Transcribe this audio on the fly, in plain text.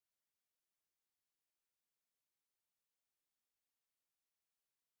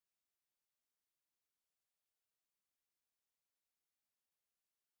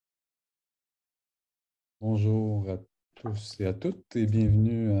Bonjour à tous et à toutes et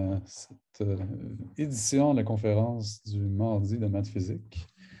bienvenue à cette édition de la conférence du mardi de maths physique.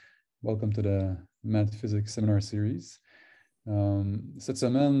 Welcome to the Math Physics Seminar Series. Cette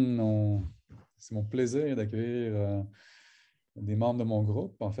semaine, c'est mon plaisir d'accueillir des membres de mon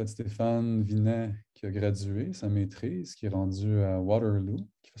groupe. En fait, Stéphane Vinet qui a gradué sa maîtrise, qui est rendu à Waterloo,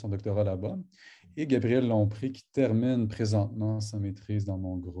 qui fait son doctorat là-bas, et Gabriel Longpré qui termine présentement sa maîtrise dans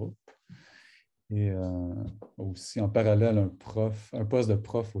mon groupe. Et aussi en parallèle un poste de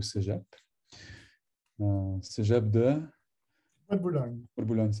prof au cégep. Cégep de Boulogne.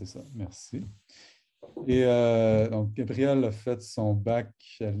 Boulogne, c'est ça, merci. Et donc, Gabriel a fait son bac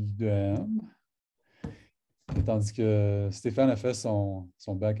à l'UDM, tandis que Stéphane a fait son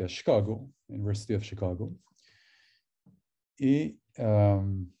bac à Chicago, University of Chicago. Et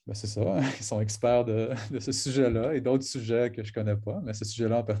c'est ça, ils sont experts de ce sujet-là et d'autres sujets que je ne connais pas, mais ce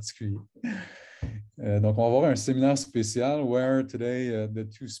sujet-là en particulier. Donc, on va avoir un séminaire spécial where today the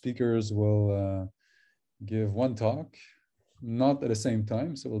two speakers will give one talk, not at the same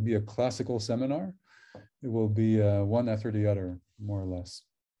time. So it will be a classical seminar. It will be one after the other, more or less.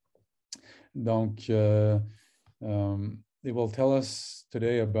 Donc, they will tell us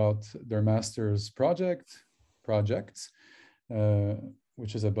today about their master's projects,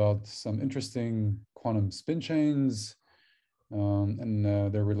 which is about some interesting quantum spin chains, and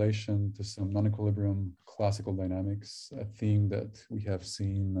their relation to some non-equilibrium classical dynamics, a theme that we have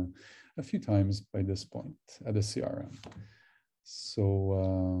seen a few times by this point at the CRM.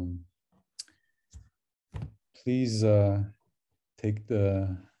 So please take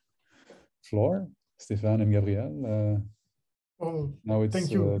the floor, Stéphane and Gabriel. Now it's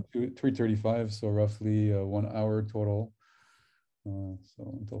 3:35, so roughly 1 hour total. So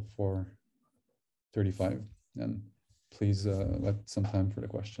until 4:35. And please let some time for the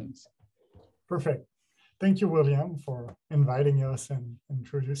questions. Perfect. Thank you, William, for inviting us and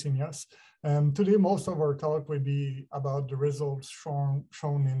introducing us. Today, most of our talk will be about the results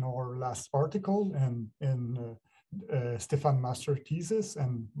shown in our last article and in Stéphane's master thesis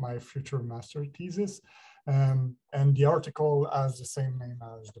and my future master thesis. And the article has the same name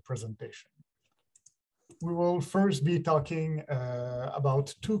as the presentation. We will first be talking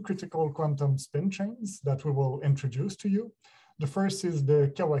about two critical quantum spin chains that we will introduce to you. The first is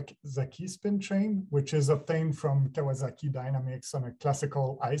the Kawasaki spin chain, which is obtained from Kawasaki dynamics on a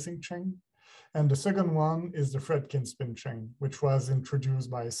classical Ising chain. And the second one is the Fredkin spin chain, which was introduced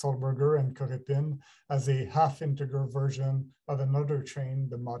by Solberger and Korepin as a half-integer version of another chain,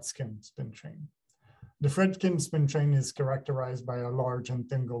 the Motzkin spin chain. The Fredkin spin chain is characterized by a large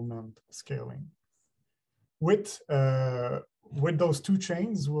entanglement scaling. With those two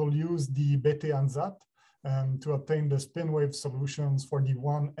chains, we'll use the Bethe Ansatz to obtain the spin wave solutions for the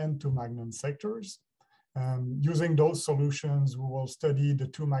one and two-magnon sectors. Using those solutions, we will study the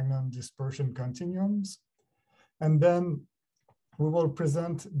two-magnon dispersion continuums. And then we will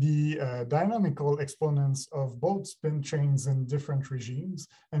present the dynamical exponents of both spin chains in different regimes,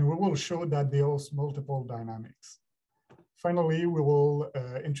 and we will show that they host multiple dynamics. Finally, we will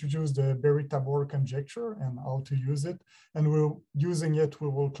introduce the Berry-Tabor conjecture and how to use it. And using it, we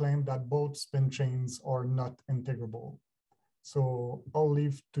will claim that both spin chains are not integrable. So I'll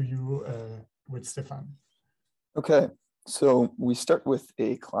leave to you with Stéphane. Okay, so we start with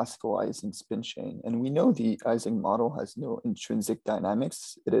a classical Ising spin chain. And we know the Ising model has no intrinsic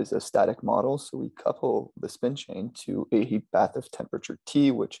dynamics. It is a static model. So we couple the spin chain to a heat bath of temperature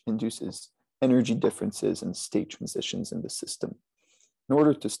T, which induces energy differences and state transitions in the system. In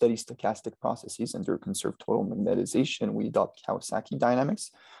order to study stochastic processes under conserved total magnetization, we adopt Kawasaki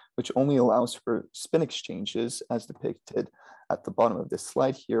dynamics, which only allows for spin exchanges as depicted at the bottom of this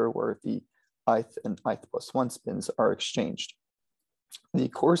slide here, where the ith and ith plus 1 spins are exchanged. The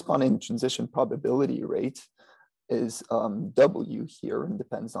corresponding transition probability rate is W here and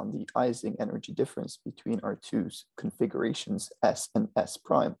depends on the Ising energy difference between our two configurations S and S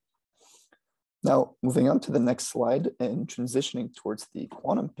prime. Now, moving on to the next slide and transitioning towards the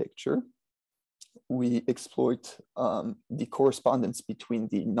quantum picture, we exploit the correspondence between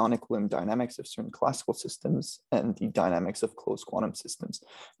the non-equilibrium dynamics of certain classical systems and the dynamics of closed quantum systems.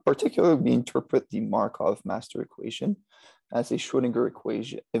 Particularly, we interpret the Markov master equation as a Schrödinger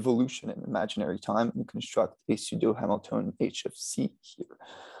equation evolution in imaginary time and construct a pseudo-Hamiltonian H of C here.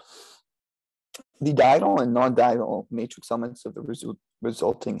 The diagonal and non-diagonal matrix elements of the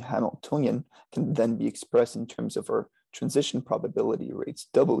resulting Hamiltonian can then be expressed in terms of our transition probability rates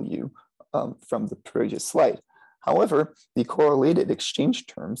W from the previous slide. However, the correlated exchange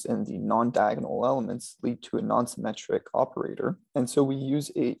terms in the non-diagonal elements lead to a non-symmetric operator. And so we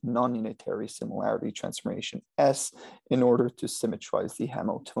use a non-unitary similarity transformation S in order to symmetrize the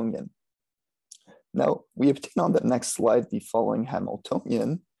Hamiltonian. Now, we obtain on the next slide the following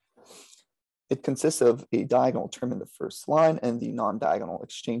Hamiltonian. It consists of a diagonal term in the first line and the non-diagonal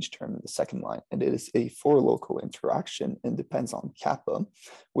exchange term in the second line. And it is a four-local interaction and depends on kappa,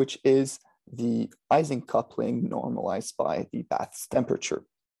 which is the Ising coupling normalized by the Bethe's temperature.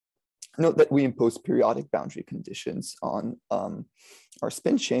 Note that we impose periodic boundary conditions on our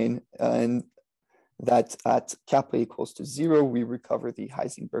spin chain, and that at kappa equals to 0, we recover the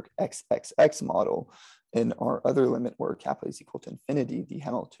Heisenberg XXX model. In our other limit where kappa is equal to infinity, the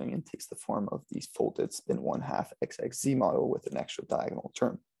Hamiltonian takes the form of the folded spin 1/2 XXZ model with an extra diagonal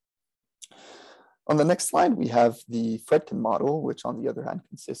term. On the next slide, we have the Fredkin model, which on the other hand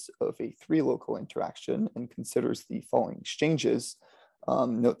consists of a three-local interaction and considers the following exchanges.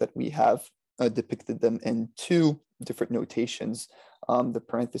 Note that we have depicted them in two different notations. The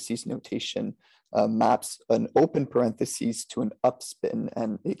parentheses notation maps an open parentheses to an up spin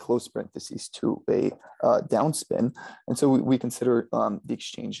and a closed parentheses to a down spin. And so we consider the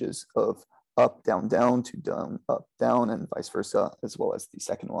exchanges of up, down, down to down, up, down, and vice versa, as well as the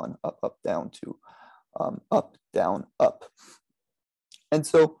second one, up, up, down to up, down, up. And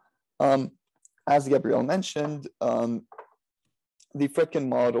so, as Gabriel mentioned, the Fredkin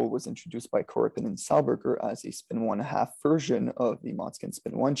model was introduced by Korpin and Sauberger as a spin 1/2 version of the Motzkin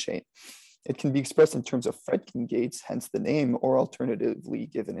spin 1 chain. It can be expressed in terms of Fredkin gates, hence the name, or alternatively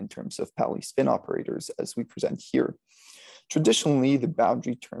given in terms of Pauli spin operators, as we present here. Traditionally, the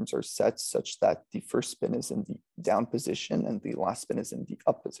boundary terms are set such that the first spin is in the down position and the last spin is in the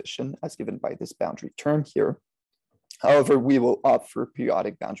up position, as given by this boundary term here. However, we will opt for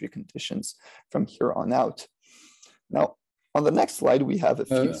periodic boundary conditions from here on out. Now, on the next slide, we have a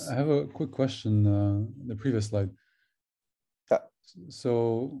few. I have a quick question, the previous slide. Yeah.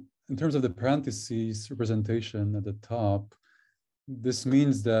 So in terms of the parentheses representation at the top, this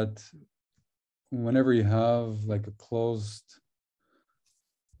means that whenever you have like a closed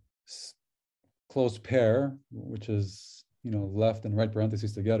pair, which is, left and right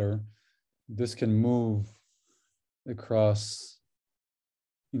parentheses together, this can move across,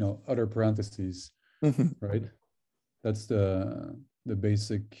 other parentheses, right? That's the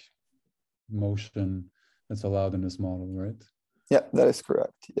basic motion that's allowed in this model, right? Yeah, that is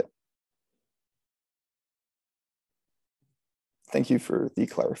correct. Yeah. Thank you for the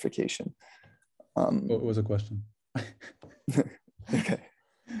clarification. What was a question? Okay.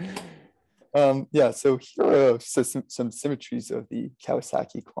 Yeah, so here are some symmetries of the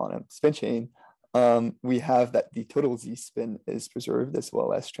Kawasaki quantum spin chain. We have that the total Z spin is preserved as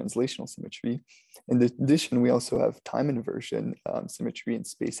well as translational symmetry. In addition, we also have time inversion symmetry and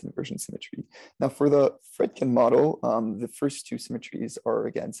space inversion symmetry. Now for the Fredkin model, the first two symmetries are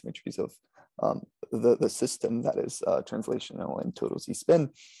again symmetries of the system that is translational and total Z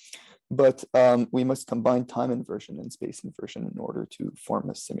spin. But we must combine time inversion and space inversion in order to form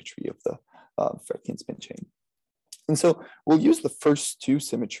a symmetry of the Fredkin spin chain. And so we'll use the first two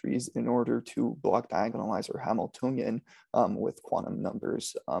symmetries in order to block diagonalize our Hamiltonian with quantum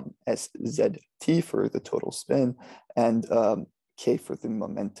numbers SZT for the total spin and K for the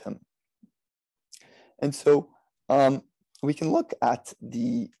momentum. And so we can look at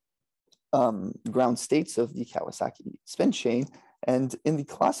the ground states of the Kawasaki spin chain. And in the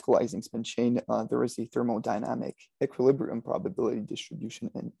classical Ising spin chain, there is a thermodynamic equilibrium probability distribution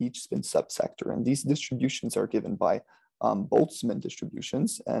in each spin subsector. And these distributions are given by Boltzmann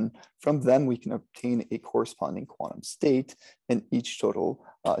distributions. And from them, we can obtain a corresponding quantum state in each total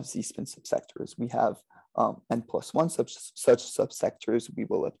Z spin subsector. As we have n+1 such subsectors, we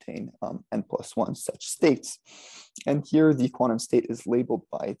will obtain n+1 such states. And here the quantum state is labeled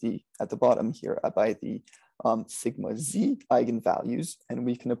by at the bottom here, by the sigma Z eigenvalues, and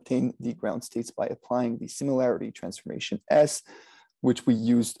we can obtain the ground states by applying the similarity transformation S, which we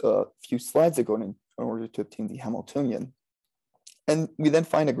used a few slides ago in order to obtain the Hamiltonian. And we then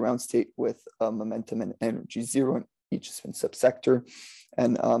find a ground state with momentum and energy 0 in each spin subsector.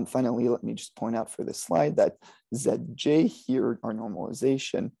 And finally, let me just point out for this slide that Zj here, our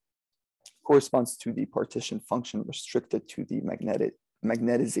normalization, corresponds to the partition function restricted to the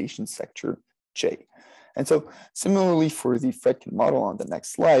magnetization sector J. And so similarly for the Fredkin model on the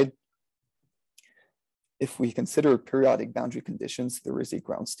next slide, if we consider periodic boundary conditions, there is a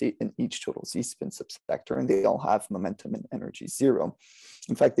ground state in each total Z spin subsector, and they all have momentum and energy 0.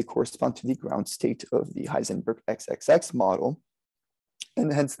 In fact, they correspond to the ground state of the Heisenberg XXX model.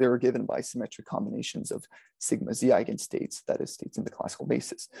 And hence they are given by symmetric combinations of sigma z eigenstates, that is states in the classical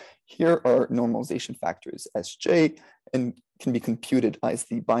basis. Here are normalization factors Sj and can be computed as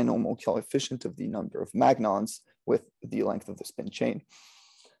the binomial coefficient of the number of magnons with the length of the spin chain.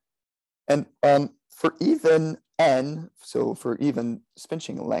 And for even n, so for even spin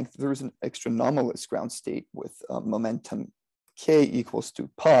chain length, there is an extra anomalous ground state with momentum k equals to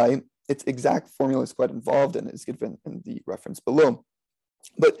pi. Its exact formula is quite involved and is given in the reference below.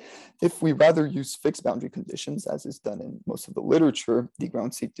 But if we rather use fixed boundary conditions, as is done in most of the literature, the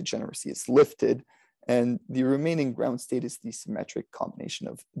ground state degeneracy is lifted, and the remaining ground state is the symmetric combination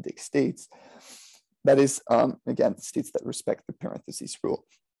of Dicke states. That is, again, states that respect the parentheses rule.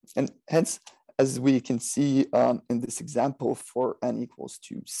 And hence, as we can see in this example, for n equals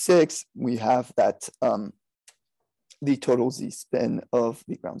to 6, we have that the total z spin of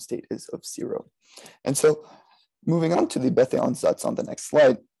the ground state is of 0. And so, moving on to the Bethe Ansatz on the next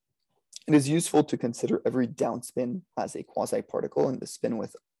slide, it is useful to consider every downspin as a quasi-particle and the spin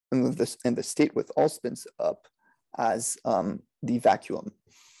with and the state with all spins up as the vacuum.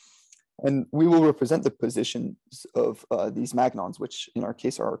 And we will represent the positions of these magnons, which in our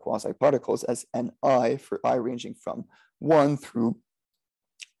case are our quasi-particles, as ni for I ranging from 1 through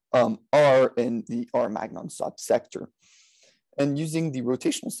r in the R magnon subsector. And using the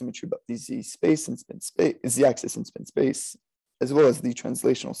rotational symmetry about the z space and spin space, z-axis and spin space, as well as the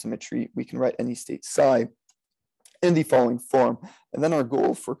translational symmetry, we can write any state psi in the following form. And then our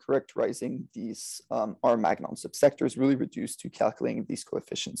goal for characterizing these R magnon subsectors really reduced to calculating these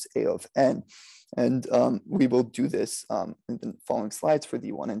coefficients A of n. And we will do this in the following slides for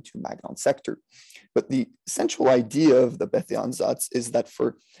the 1 and 2 magnon sector. But the central idea of the Bethe Ansatz is that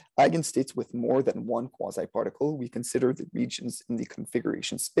for eigenstates with more than one quasi-particle, we consider the regions in the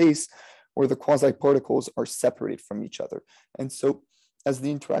configuration space where the quasi-particles are separated from each other. And so as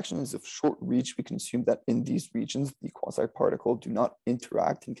the interaction is of short reach, we can assume that in these regions, the quasi-particle do not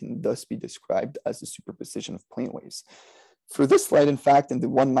interact and can thus be described as a superposition of plane waves. For this slide, in fact, in the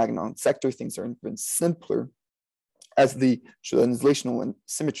 1 magnon sector, things are even simpler, as the translational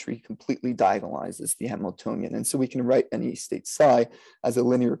symmetry completely diagonalizes the Hamiltonian. And so we can write any state psi as a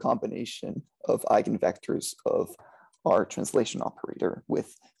linear combination of eigenvectors of our translation operator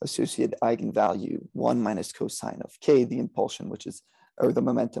with associated eigenvalue 1 minus cosine of k, the impulsion, which is, or the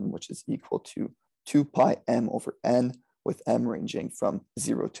momentum, which is equal to 2 pi m over n, with m ranging from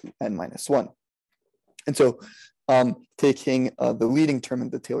 0 to n minus 1. And so taking the leading term in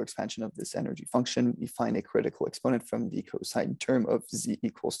the Taylor expansion of this energy function, we find a critical exponent from the cosine term of z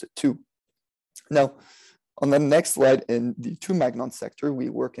equals to 2. Now, on the next slide, in the 2 magnon sector, we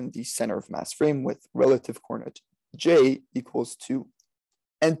work in the center of mass frame with relative coordinate j equals to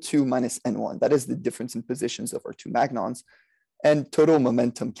n2 minus n1. That is the difference in positions of our 2 magnons, and total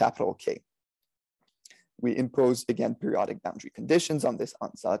momentum capital K. We impose, again, periodic boundary conditions on this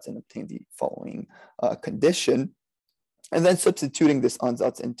ansatz and obtain the following condition. And then substituting this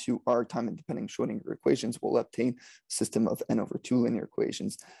ansatz into our time-independent Schrodinger equations, we'll obtain a system of n over 2 linear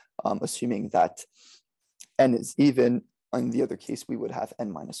equations, assuming that n is even. In the other case, we would have n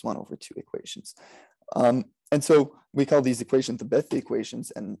minus 1 over 2 equations. And so we call these equations the Bethe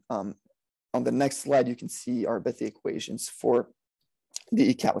equations. And on the next slide, you can see our Bethe equations for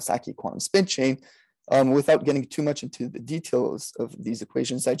the Kawasaki quantum spin chain. Without getting too much into the details of these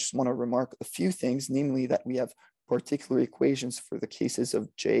equations, I just want to remark a few things, namely that we have particular equations for the cases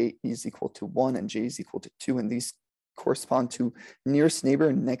of j is equal to 1 and j is equal to 2, and these correspond to nearest neighbor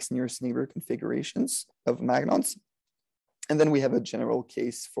and next nearest neighbor configurations of magnons. And then we have a general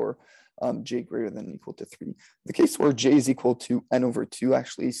case for j greater than or equal to 3. The case where j is equal to n over 2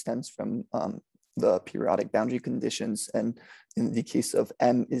 actually stems from the periodic boundary conditions, and in the case of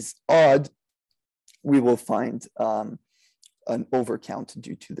m is odd, we will find an overcount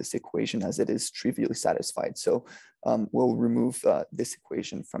due to this equation as it is trivially satisfied. So we'll remove this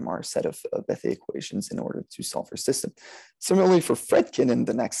equation from our set of Bethe equations in order to solve our system. Similarly for Fredkin in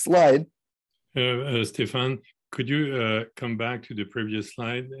the next slide. Stéphane, could you come back to the previous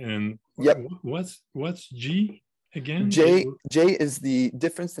slide? And yep. What's G again? J is the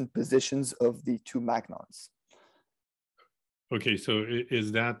difference in positions of the 2 magnons. Okay, so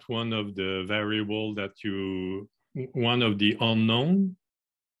is that one of the variable that one of the unknown?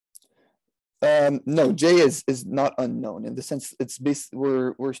 No, J is not unknown in the sense it's basically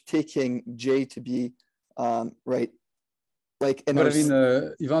we're taking J to be right, like in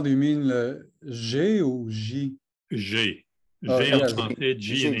Yvan, do you mean G ou J? G. G en français,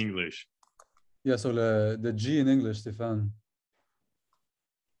 G in English. Yeah, so the G in English, Stéphane.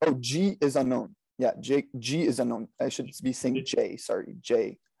 Oh, G is unknown. Yeah, G is unknown. I should be saying J, sorry,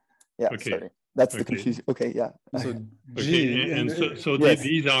 J. Yeah, Okay. sorry. That's the Okay. confusion. Okay, yeah. So G, Okay, and so yes.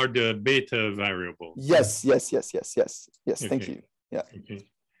 these are the beta variables. Yes. Okay. Thank you. Yeah. Okay.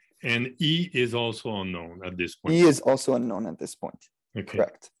 And E is also unknown at this point. E is also unknown at this point. Okay.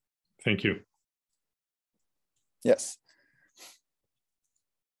 Correct. Thank you. Yes.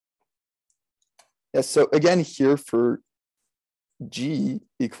 Yes, so again here for G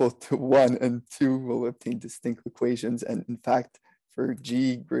equal to 1 and 2, we'll obtain distinct equations. And in fact, for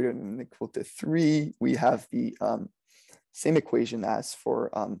G greater than or equal to 3, we have the same equation as for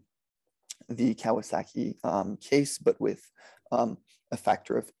the Kawasaki case, but with a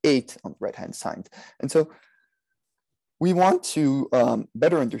factor of 8 on the right-hand side. And so we want to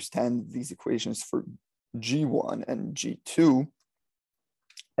better understand these equations for G1 and G2.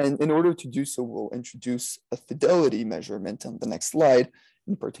 And in order to do so, we'll introduce a fidelity measurement on the next slide,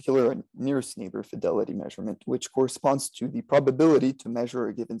 in particular, a nearest neighbor fidelity measurement, which corresponds to the probability to measure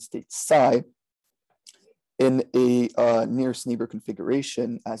a given state psi in a nearest neighbor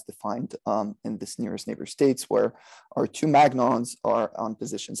configuration as defined in this nearest neighbor states, where our two magnons are on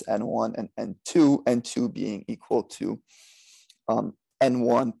positions n1 and n2, n2 being equal to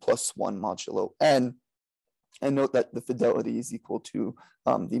n1 plus 1 modulo n. And note that the fidelity is equal to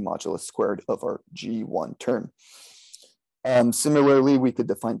the modulus squared of our G1 term. Similarly, we could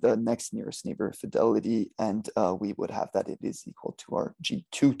define the next nearest neighbor fidelity, and we would have that it is equal to our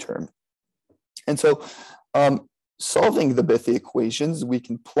G2 term. And so solving the Bethe equations, we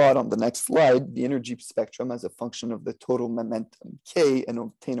can plot on the next slide the energy spectrum as a function of the total momentum K and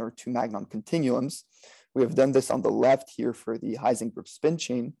obtain our two magnon continuums. We have done this on the left here for the Heisenberg spin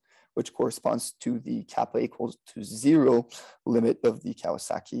chain, which corresponds to the kappa equals to 0 limit of the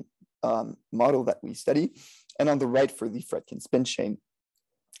Kawasaki model that we study. And on the right for the Fredkin spin chain.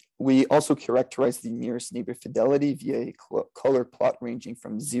 We also characterize the nearest neighbor fidelity via a color plot ranging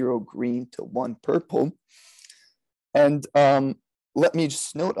from 0 green to 1 purple. And let me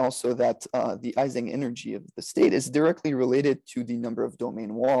just note also that the Ising energy of the state is directly related to the number of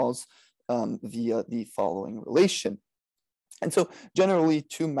domain walls via the following relation. And so generally,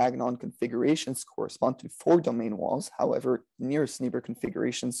 two magnon configurations correspond to 4 domain walls. However, nearest neighbor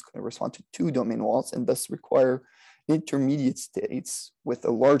configurations correspond to 2 domain walls and thus require intermediate states with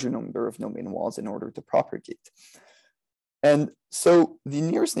a larger number of domain walls in order to propagate. And so the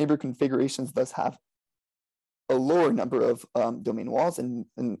nearest neighbor configurations thus have a lower number of domain walls and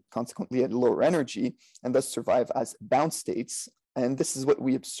consequently a lower energy, and thus survive as bound states. And this is what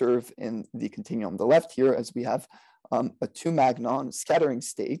we observe in the continuum on the left here, as we have a two magnon scattering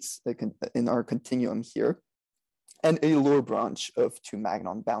states in our continuum here, and a lower branch of two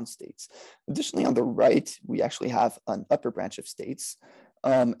magnon bound states. Additionally, on the right, we actually have an upper branch of states,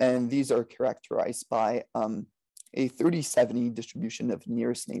 and these are characterized by a 30-70 distribution of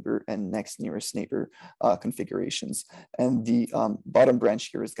nearest neighbor and next nearest neighbor configurations. And the bottom branch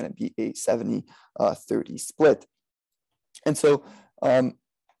here is going to be a 70-30 split. And so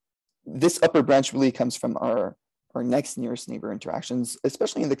this upper branch really comes from our next nearest neighbor interactions,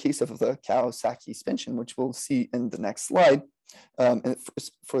 especially in the case of the Kawasaki spin chain, which we'll see in the next slide, and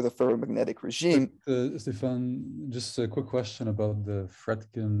for the ferromagnetic regime. Stéphane, just a quick question about the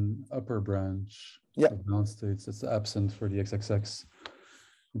Fredkin upper branch of bound states that's absent for the XXX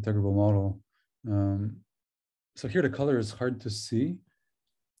integrable model. So here the color is hard to see.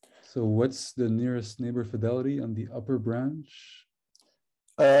 So what's the nearest neighbor fidelity on the upper branch?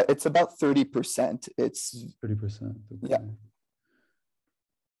 It's about 30%. It's 30%. Okay. Yeah.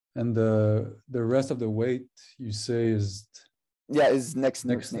 And the rest of the weight you say is next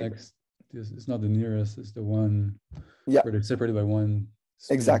neighbor. It's not the nearest. It's the one where they're separated by one.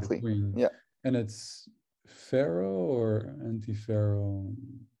 Exactly. Between. Yeah. And it's ferro or antiferro?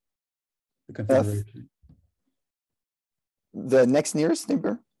 The configuration. The next nearest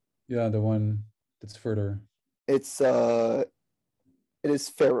neighbor. Yeah, the one that's further. It is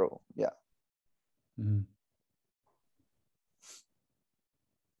ferro, yeah. Mm-hmm.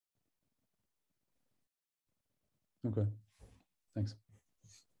 Okay, thanks.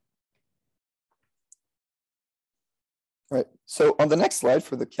 All right, so on the next slide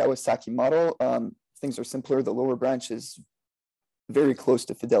for the Kawasaki model, things are simpler. The lower branch is very close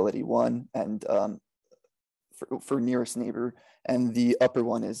to fidelity 1 and for nearest neighbor, and the upper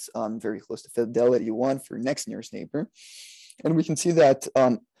one is very close to fidelity 1 for next nearest neighbor. And we can see that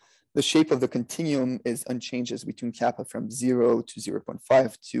the shape of the continuum is unchanged as we tune kappa from 0 to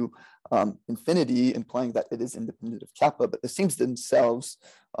 0.5 to infinity, implying that it is independent of kappa, but the seams themselves,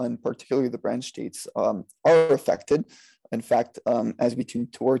 and particularly the branch states, are affected. In fact, as we tune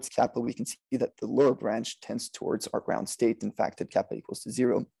towards kappa, we can see that the lower branch tends towards our ground state. In fact, at kappa equals to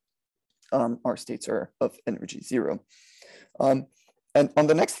 0, our states are of energy 0. And on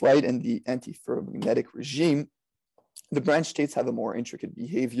the next slide, in the antiferromagnetic regime, the branch states have a more intricate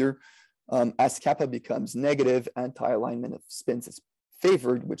behavior. As kappa becomes negative, anti-alignment of spins is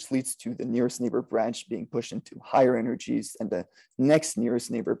favored, which leads to the nearest neighbor branch being pushed into higher energies and the next nearest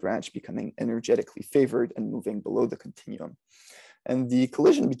neighbor branch becoming energetically favored and moving below the continuum. And the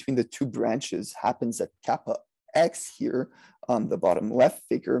collision between the two branches happens at kappa x here on the bottom left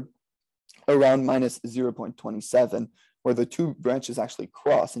figure around minus 0.27, where the two branches actually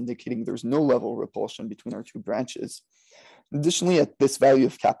cross, indicating there's no level repulsion between our two branches. Additionally, at this value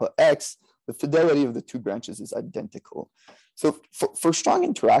of kappa x, the fidelity of the two branches is identical. So for strong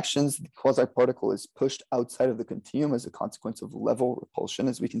interactions, the quasi-particle is pushed outside of the continuum as a consequence of level repulsion,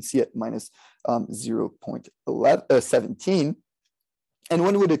 as we can see at minus 0.17. And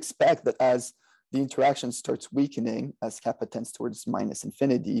one would expect that as the interaction starts weakening, as kappa tends towards minus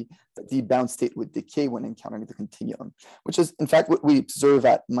infinity, that the bound state would decay when encountering the continuum, which is in fact what we observe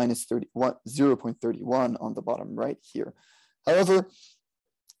at minus 0.31 on the bottom right here. However,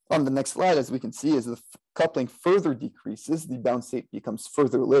 on the next slide, as we can see, as the coupling further decreases, the bound state becomes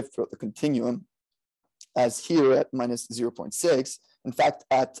further lived throughout the continuum, as here at minus 0.6. In fact,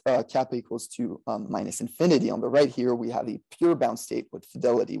 at kappa equals to minus infinity on the right here, we have a pure bound state with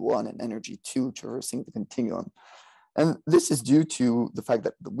fidelity 1 and energy 2 traversing the continuum. And this is due to the fact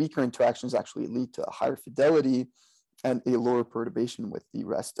that the weaker interactions actually lead to a higher fidelity and a lower perturbation with the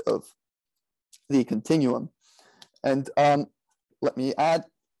rest of the continuum. And let me add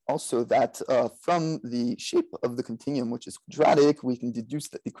also that from the shape of the continuum, which is quadratic, we can deduce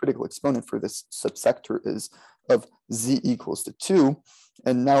that the critical exponent for this subsector is of z equals to 2.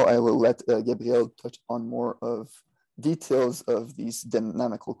 And now I will let Gabriel touch on more of details of these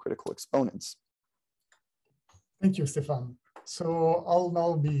dynamical critical exponents. Thank you, Stéphane. So I'll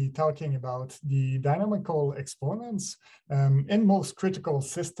now be talking about the dynamical exponents. In most critical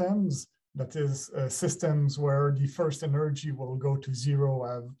systems, that is systems where the first energy will go to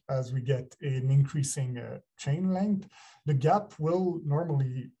 0 as we get an increasing chain length, the gap will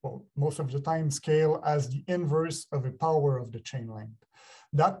normally, well, most of the time scale as the inverse of a power of the chain length.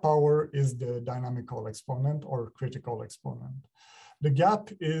 That power is the dynamical exponent or critical exponent. The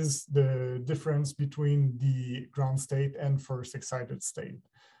gap is the difference between the ground state and first excited state.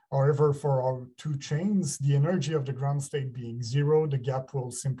 However, for our two chains, the energy of the ground state being 0, the gap will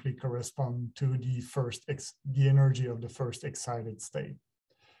simply correspond to the energy of the first excited state.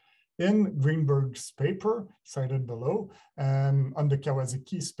 In Greenberg's paper, cited below, on the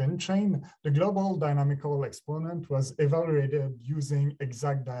Kawasaki spin chain, the global dynamical exponent was evaluated using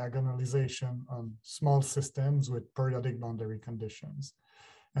exact diagonalization on small systems with periodic boundary conditions.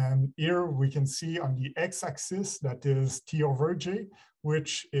 And here we can see on the x-axis that is T over J,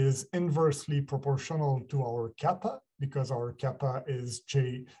 which is inversely proportional to our kappa, because our kappa is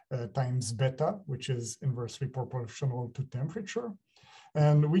J times beta, which is inversely proportional to temperature.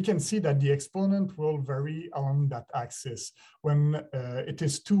 And we can see that the exponent will vary along that axis. When it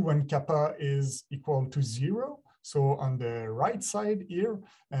is 2 when kappa is equal to 0. So on the right side here,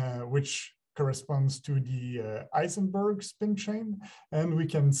 which corresponds to the Heisenberg spin chain. And we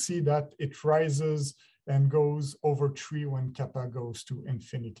can see that it rises and goes over 3 when kappa goes to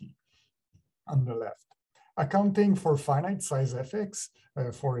infinity on the left. Accounting for finite size fx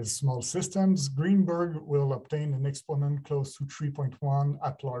for his small systems, Greenberg will obtain an exponent close to 3.1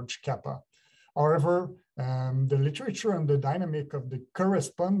 at large kappa. However, the literature and the dynamic of the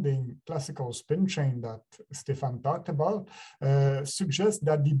corresponding classical spin chain that Stéphane talked about suggests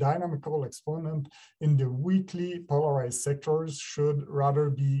that the dynamical exponent in the weakly polarized sectors should rather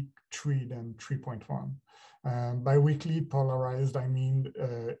be 3 than 3.1. By weakly polarized, I mean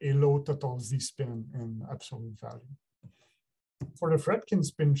a low total z-spin in absolute value. For the Fredkin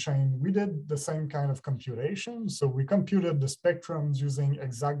spin chain, we did the same kind of computation. So we computed the spectrums using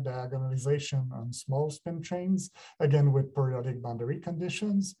exact diagonalization on small spin chains, again with periodic boundary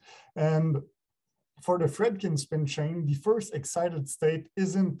conditions. And for the Fredkin spin chain, the first excited state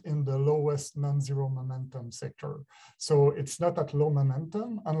isn't in the lowest non-zero momentum sector. So it's not at low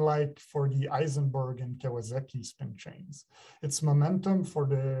momentum, unlike for the Heisenberg and Kawasaki spin chains. Its momentum for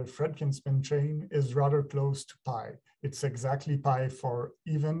the Fredkin spin chain is rather close to pi. It's exactly pi for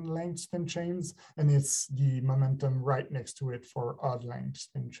even length spin chains, and it's the momentum right next to it for odd length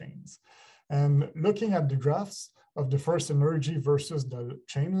spin chains. And looking at the graphs of the first energy versus the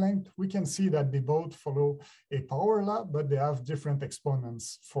chain length, we can see that they both follow a power law, but they have different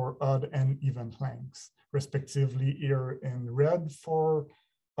exponents for odd and even lengths. respectively here in red for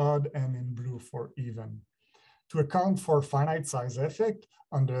odd and in blue for even. To account for finite size effect,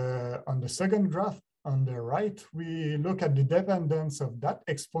 on the second graph on the right, we look at the dependence of that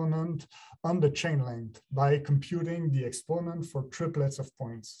exponent on the chain length by computing the exponent for triplets of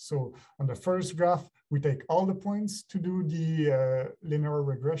points. So on the first graph, we take all the points to do the linear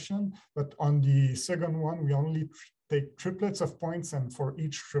regression, but on the second one, we only take triplets of points, and for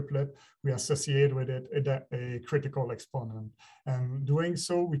each triplet, we associate with it a critical exponent. And doing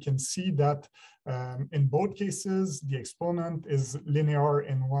so, we can see that in both cases, the exponent is linear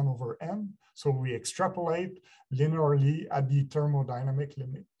in 1 over n. So we extrapolate linearly at the thermodynamic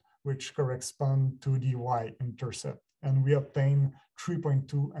limit, which correspond to the y-intercept. And we obtain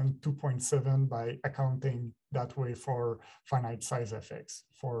 3.2 and 2.7 by accounting that way for finite size effects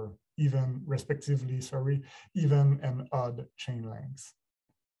for even, respectively, even and odd chain lengths.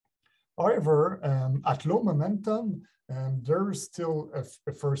 However, at low momentum, there's still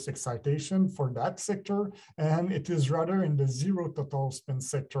a first excitation for that sector, and it is rather in the zero total spin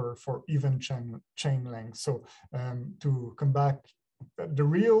sector for even chain length. So to come back, the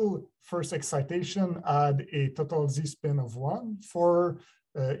real first excitation had a total z spin of 1 for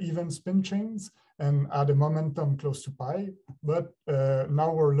even spin chains and had a momentum close to pi. But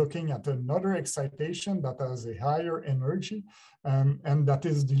now we're looking at another excitation that has a higher energy, and that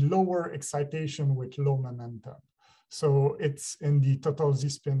is the lower excitation with low momentum. So it's in the total z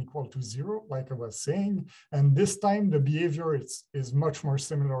spin equal to 0, like I was saying. And this time the behavior is much more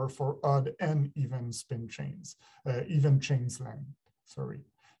similar for odd and even spin chains, even chains length, sorry.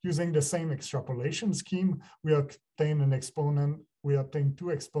 Using the same extrapolation scheme, we obtain an exponent, we obtain 2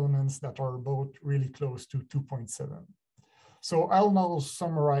 exponents that are both really close to 2.7. So I'll now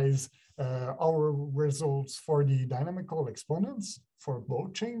summarize our results for the dynamical exponents for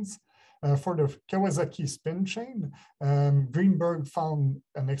both chains. For the Kawasaki spin chain, Greenberg found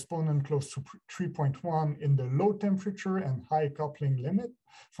an exponent close to 3.1 in the low temperature and high coupling limit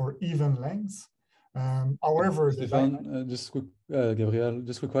for even lengths. However, Stéphane, just quick, Gabriel,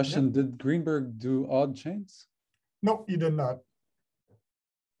 just quick question. Yeah. Did Greenberg do odd chains? No, he did not.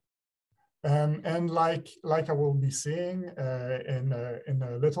 And like I will be saying in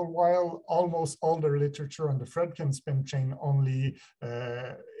a little while, almost all the literature on the Fredkin spin chain only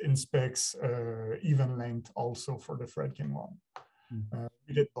inspects even length also for the Fredkin one.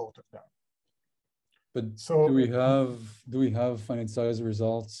 We did both of them. But so do we have finite size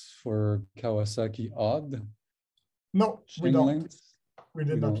results for Kawasaki odd? No, we don't. Length? We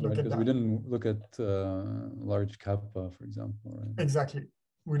did not look at that. We didn't look at large kappa, for example, right? Exactly.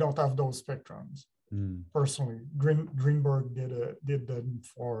 We don't have those spectrums. Personally, Greenberg did them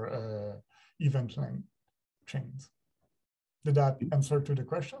for event length chains. Did that answer to the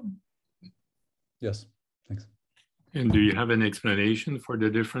question? Yes, thanks. And do you have an explanation for the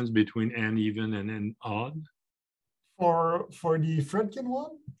difference between n even and n odd? For the Fredkin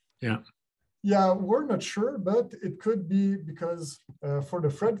one? Yeah. Yeah, we're not sure, but it could be because for the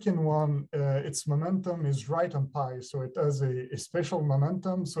Fredkin one, its momentum is right on pi, so it has a special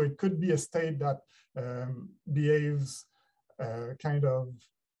momentum. So it could be a state that behaves kind of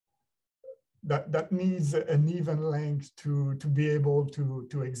that needs an even length to be able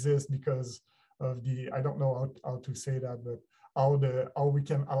to exist because of the, I don't know how to say that, but how we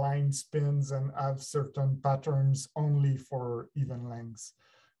can align spins and have certain patterns only for even lengths.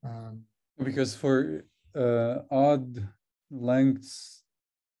 Because for odd lengths,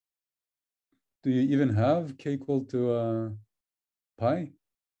 do you even have k equal to pi?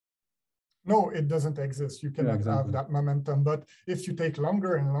 No, it doesn't exist. You cannot have that momentum. But if you take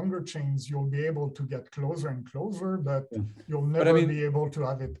longer and longer chains, you'll be able to get closer and closer, but you'll never be able to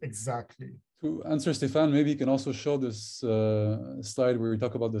have it exactly. To answer Stéphane, maybe you can also show this slide where we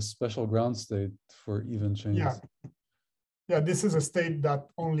talk about the special ground state for even chains. Yeah. Yeah, this is a state that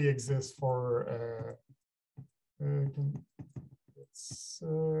only exists for it's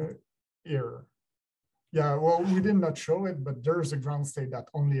here. Yeah, well, we did not show it, but there's a ground state that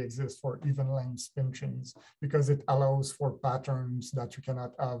only exists for even length spin chains because it allows for patterns that you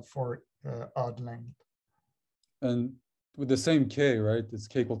cannot have for odd length. And with the same k, right? It's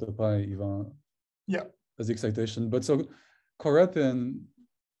k equal to pi even. Yeah. As the excitation. But so Koretin,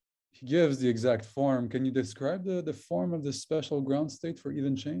 he gives the exact form. Can you describe the form of the special ground state for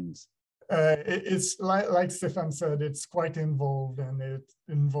even chains? It's like Stéphane said, it's quite involved, and it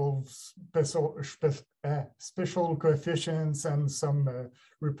involves special coefficients and some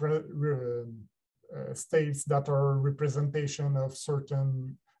states that are representation of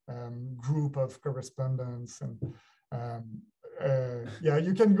certain group of correspondence. And yeah,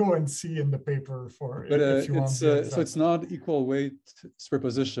 you can go and see in the paper for But if you want. so it's not equal weight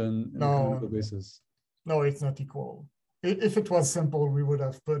superposition in the canonical basis. No, it's not equal. If it was simple, we would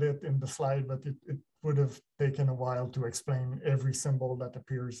have put it in the slide, but it would have taken a while to explain every symbol that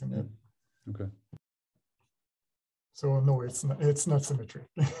appears in it. Okay. So no, it's not symmetric.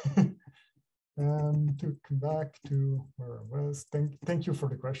 And to come back to where I was, thank you for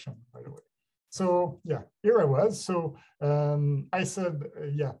the question, by the way. So yeah, here I was. So I said,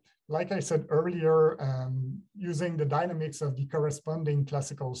 yeah, like I said earlier, using the dynamics of the corresponding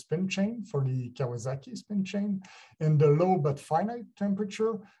classical spin chain for the Kawasaki spin chain in the low but finite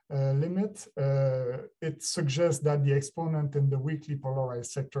temperature limit, it suggests that the exponent in the weakly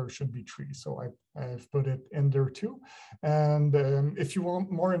polarized sector should be 3. So I've put it in there too. And if you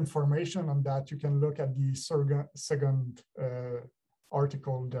want more information on that, you can look at the second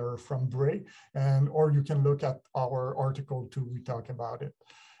article there from Bray, or you can look at our article too, we talk about it.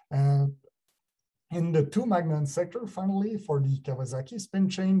 And in the two-magnon sector, finally, for the Kawasaki spin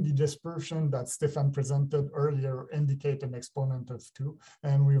chain, the dispersion that Stéphane presented earlier indicate an exponent of 2,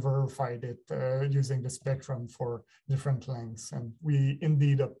 and we verified it using the spectrum for different lengths, and we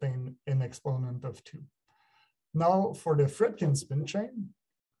indeed obtain an exponent of 2. Now, for the Fredkin spin chain,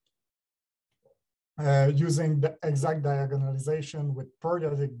 using the exact diagonalization with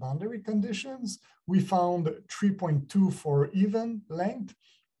periodic boundary conditions, we found 3.2 for even length.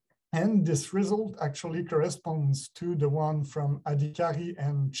 And this result actually corresponds to the one from Adhikari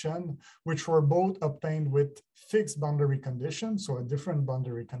and Chen, which were both obtained with fixed boundary conditions, so a different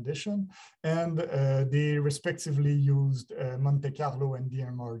boundary condition, and they respectively used Monte Carlo and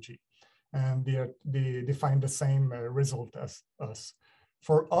DMRG. And they find the same result as us.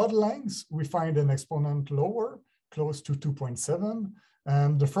 For odd lengths, we find an exponent lower, close to 2.7.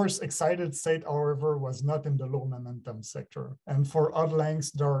 The first excited state, however, was not in the low momentum sector. And for odd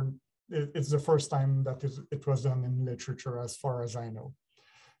lengths, it's the first time that it was done in literature, as far as I know.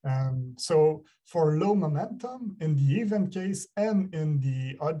 So for low momentum, in the even case and in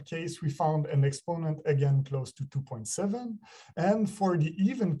the odd case, we found an exponent again close to 2.7. And for the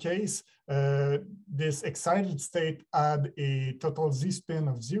even case, this excited state had a total z-spin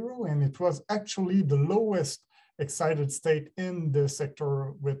of 0, and it was actually the lowest excited state in the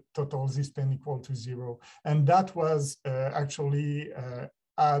sector with total z-spin equal to 0. And that was actually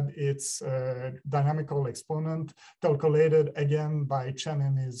had its dynamical exponent calculated again by Chen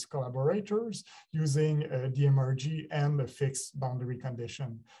and his collaborators using DMRG and a fixed boundary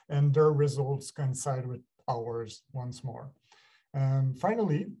condition. And their results coincide with ours once more.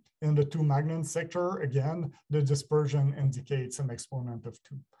 Finally, in the two-magnon sector, again, the dispersion indicates an exponent of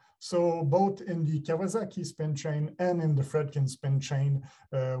 2. So both in the Kawasaki spin chain and in the Fredkin spin chain,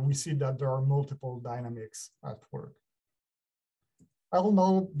 we see that there are multiple dynamics at work. I'll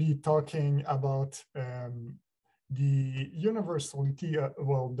now be talking about the universality,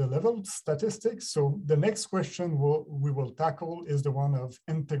 the level statistics. So the next question we will tackle is the one of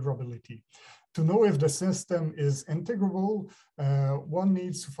integrability. To know if the system is integrable, one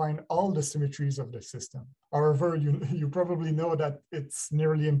needs to find all the symmetries of the system. However, you probably know that it's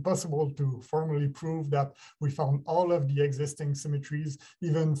nearly impossible to formally prove that we found all of the existing symmetries,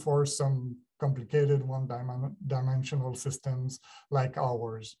 even for some complicated one-dimensional systems like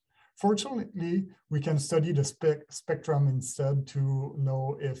ours. Fortunately, we can study the spectrum instead to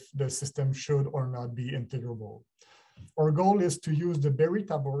know if the system should or not be integrable. Our goal is to use the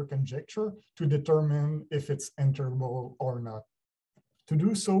Berry-Tabor conjecture to determine if it's integrable or not. To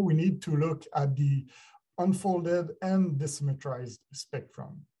do so, we need to look at the unfolded and desymmetrized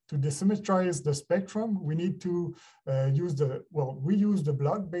spectrum. To desymmetrize the spectrum, we need to use the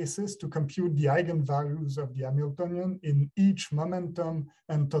block basis to compute the eigenvalues of the Hamiltonian in each momentum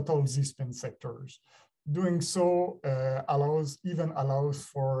and total z-spin sectors. Doing so allows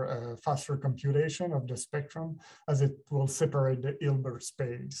for faster computation of the spectrum, as it will separate the Hilbert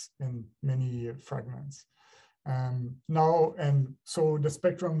space in many fragments. So the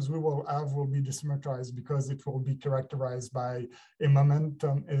spectrums we will have will be desymmetrized because it will be characterized by a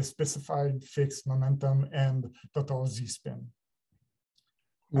momentum, a specified fixed momentum, and total z-spin.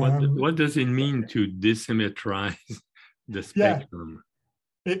 What does it mean to desymmetrize the spectrum? Yeah.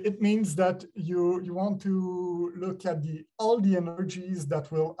 It means that you want to look at all the energies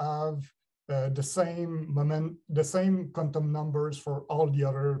that will have the same quantum numbers for all the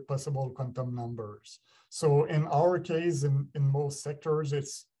other possible quantum numbers. So in our case, in most sectors,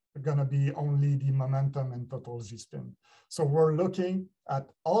 it's going to be only the momentum and total z-spin. So we're looking at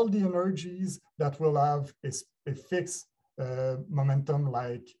all the energies that will have a fixed momentum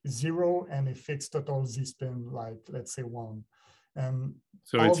like 0 and a fixed total z-spin like, let's say, 1. And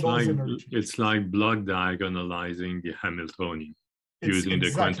so all it's those like energies. it's like block diagonalizing the Hamiltonian using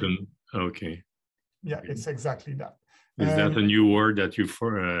the quantum. Okay. Yeah, it's exactly that. Is that a new word that you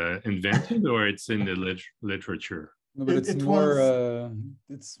invented, or it's in the literature? No, but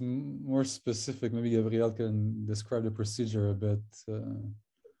it's more specific. Maybe Gabriel can describe the procedure a bit.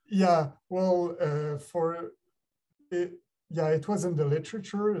 Yeah, well, it was in the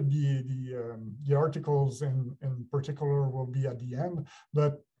literature. The articles in particular will be at the end,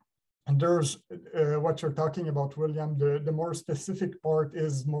 but there's what you're talking about, William. The more specific part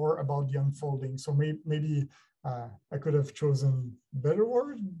is more about the unfolding. So maybe I could have chosen better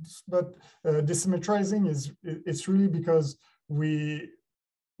words, but desymmetrizing it's really because we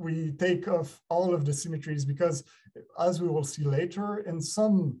take off all of the symmetries, because as we will see later, in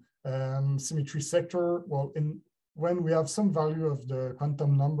some symmetry sector, when we have some value of the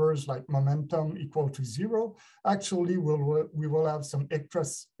quantum numbers like momentum equal to 0, actually we will have some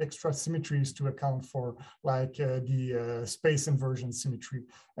extra symmetries to account for, like the space inversion symmetry.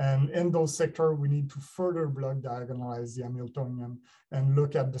 And in those sectors, we need to further block diagonalize the Hamiltonian and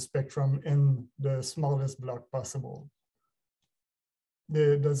look at the spectrum in the smallest block possible.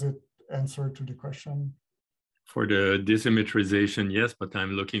 Does it answer to the question? For the desymmetrization, yes, but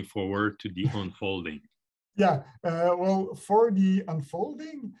I'm looking forward to the unfolding. Yeah, well, for the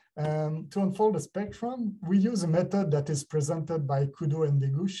unfolding, to unfold the spectrum, we use a method that is presented by Kudo and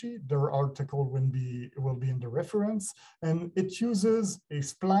Deguchi. Their article will be in the reference, and it uses a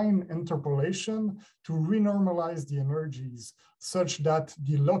spline interpolation to renormalize the energies such that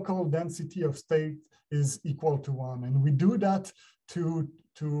the local density of state is equal to 1. And we do that to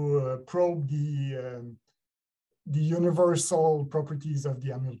probe the universal properties of the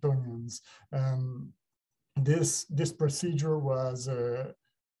Hamiltonians. This procedure was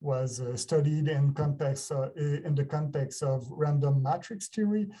studied in the context of random matrix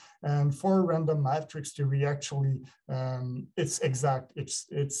theory, and for random matrix theory, actually, it's exact.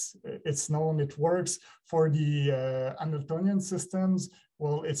 It's known. It works for the Hamiltonian systems.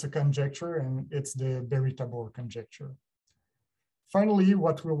 Well, it's a conjecture, and it's the Berry-Tabor conjecture. Finally,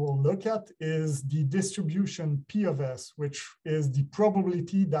 what we will look at is the distribution P of S, which is the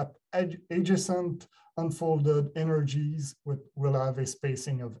probability that adjacent unfolded energies will have a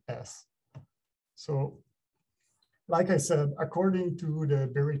spacing of S. So, like I said, according to the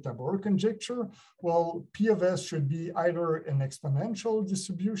Berry-Tabor conjecture, well, P of S should be either an exponential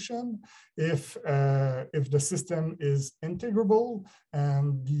distribution if the system is integrable,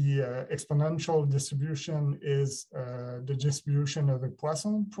 and the exponential distribution is the distribution of a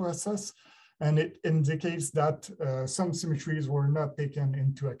Poisson process, and it indicates that some symmetries were not taken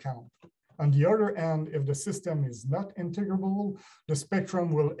into account. On the other hand, if the system is not integrable, the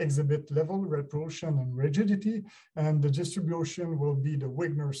spectrum will exhibit level repulsion and rigidity, and the distribution will be the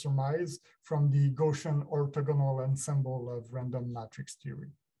Wigner surmise from the Gaussian orthogonal ensemble of random matrix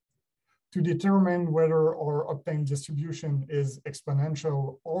theory. To determine whether our obtained distribution is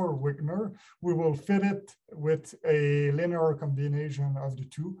exponential or Wigner, we will fit it with a linear combination of the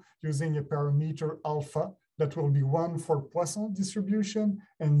two using a parameter alpha that will be 1 for Poisson distribution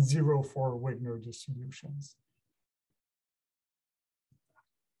and 0 for Wigner distributions.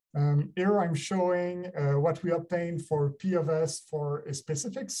 Here I'm showing what we obtained for P of S for a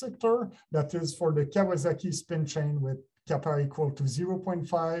specific sector, that is for the Kawasaki spin chain with kappa equal to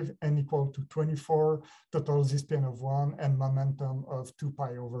 0.5 and equal to 24, total z-spin of 1, and momentum of 2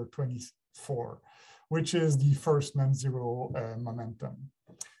 pi over 24, which is the first non-zero momentum.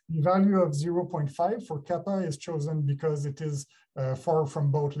 The value of 0.5 for kappa is chosen because it is far from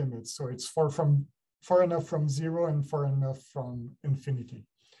both limits. So it's far enough from 0 and far enough from infinity.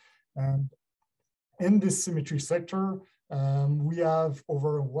 And in this symmetry sector, we have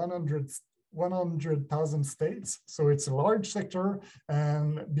over 100,000 states. So it's a large sector.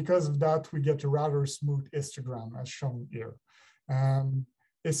 And because of that, we get a rather smooth histogram as shown here.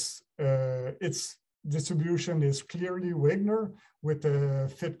 Its distribution is clearly Wigner with a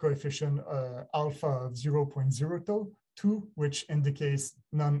fit coefficient alpha of 0.02, which indicates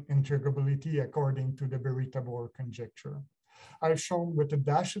non-integrability according to the Berry-Tabor conjecture. I've shown with the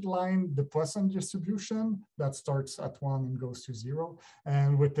dashed line the Poisson distribution that starts at 1 and goes to 0.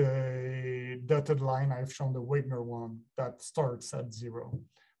 And with the dotted line, I've shown the Wigner one that starts at 0,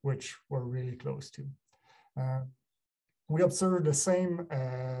 which we're really close to. We observe the same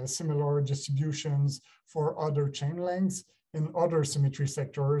similar distributions for other chain lengths in other symmetry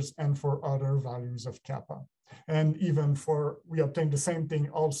sectors and for other values of kappa. And even we obtain the same thing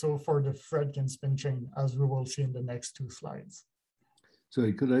also for the Fredkin spin chain, as we will see in the next 2 slides.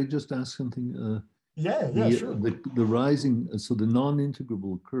 Sorry, could I just ask something? Sure. The rising, so the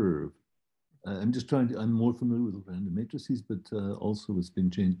non-integrable curve, I'm just trying to, I'm more familiar with random matrices, but also with spin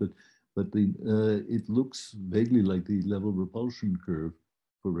change, but it looks vaguely like the level repulsion curve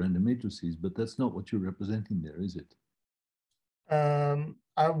for random matrices, but that's not what you're representing there, is it?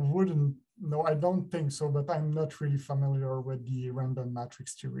 I wouldn't, no, I don't think so, but I'm not really familiar with the random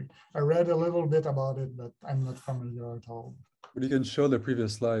matrix theory. I read a little bit about it, but I'm not familiar at all. But you can show the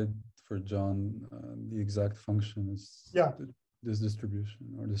previous slide for John, the exact function is this distribution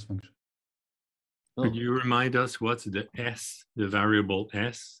or this function. Could you remind us what's the S, the variable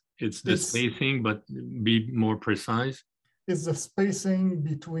S? It's the spacing, but be more precise. Is the spacing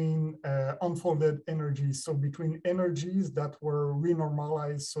between unfolded energies, so between energies that were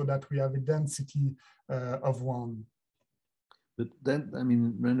renormalized so that we have a density of one. But that, I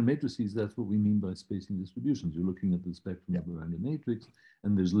mean, random matrices, that's what we mean by spacing distributions. You're looking at the spectrum of a random matrix,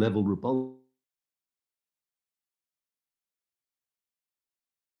 and there's level repulsion.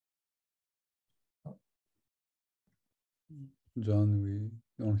 John, we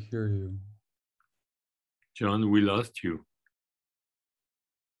don't hear you. John, we lost you.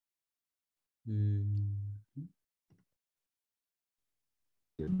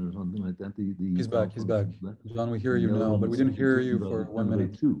 Something like that. He's back. He's back. John, we hear you now, but we didn't hear you for 1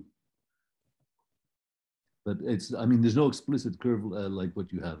 minute. But it's, I mean, there's no explicit curve like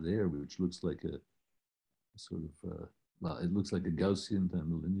what you have there, which looks like a sort of, well, it looks like a Gaussian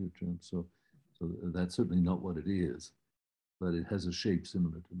time, a linear term. So that's certainly not what it is, but it has a shape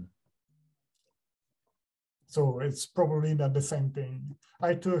similar to that. So it's probably not the same thing.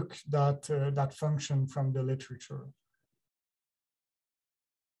 I took that, that function from the literature.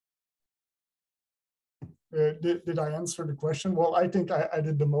 Did I answer the question? Well, I think I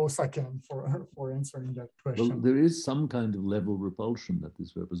did the most I can for answering that question. Well, there is some kind of level repulsion that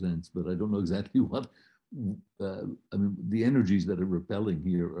this represents, but I don't know exactly what. I mean, the energies that are repelling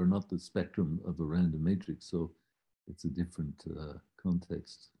here are not the spectrum of a random matrix, so it's a different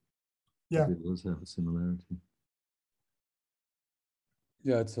context. Yeah, it does have a similarity.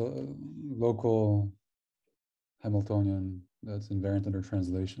 Yeah, it's a local Hamiltonian that's invariant under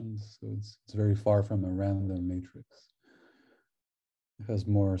translations. So it's very far from a random matrix. It has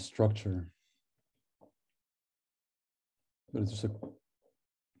more structure. But it's just a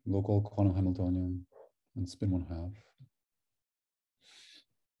local quantum Hamiltonian and spin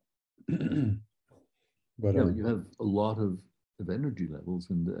 1/2. But yeah, you have a lot of energy levels,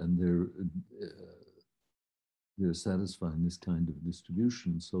 and they're satisfying this kind of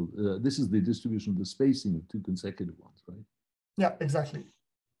distribution. So this is the distribution of the spacing of 2 consecutive ones, right? Yeah, exactly.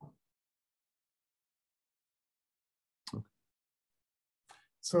 Okay.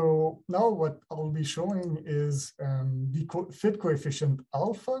 So now what I'll be showing is the fit coefficient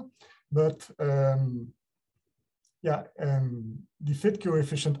alpha, but the fit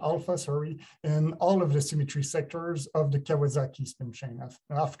coefficient alpha, sorry, in all of the symmetry sectors of the Kawasaki spin chain.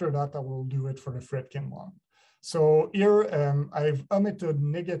 After that, I will do it for the Fredkin one. So here I've omitted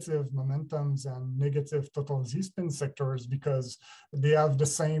negative momentums and negative total Z-spin sectors because they have the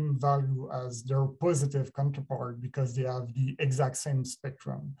same value as their positive counterpart because they have the exact same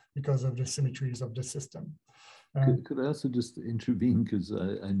spectrum because of the symmetries of the system. Could I also just intervene because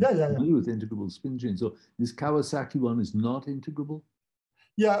I'm familiar with integrable spin chain. So this Kawasaki one is not integrable?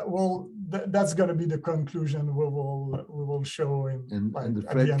 Yeah, well, that's going to be the conclusion we will show in. And the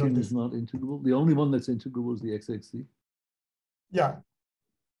Fredkin is not integrable. The only one that's integrable is the XXC. Yeah,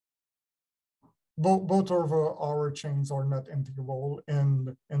 both of our chains are not integrable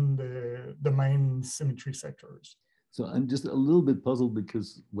in the main symmetry sectors. So I'm just a little bit puzzled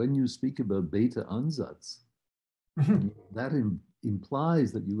because when you speak about Bethe Ansatz, that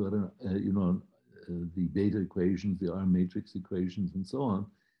implies that you got the beta equations, the R matrix equations, and so on.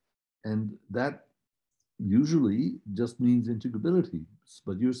 And that usually just means integrability.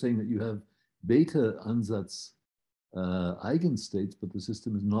 But you're saying that you have Bethe Ansatz eigenstates, but the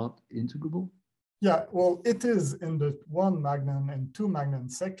system is not integrable? Yeah, well, it is in the 1-magnon and 2-magnon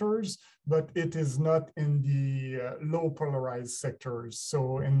sectors, but it is not in the low polarized sectors.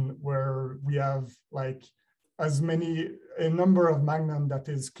 So in where we have like a number of magnon that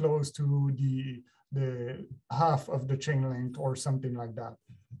is close to the half of the chain length or something like that.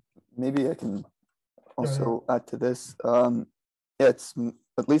 Maybe I can also add to this. It's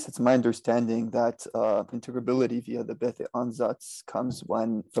at least it's my understanding that integrability via the Bethe Ansatz comes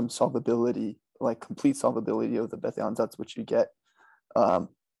from solvability, like complete solvability of the Bethe Ansatz, which you get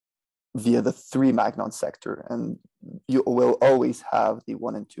via the 3-magnon sector, and you will always have the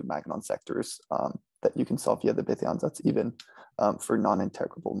 1 and 2-magnon sectors that you can solve via the Bethe Ansatz, even for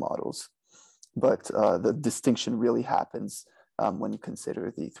non-integrable models. but the distinction really happens when you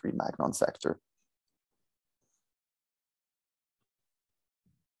consider the three-magnon sector.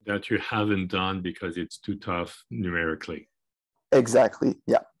 That you haven't done because it's too tough numerically. Exactly,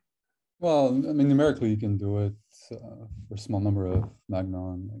 yeah. Well, I mean, numerically you can do it for a small number of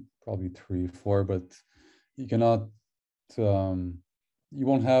magnon, like probably 3, 4, but you cannot, you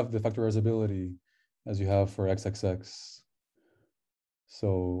won't have the factorizability as you have for XXX.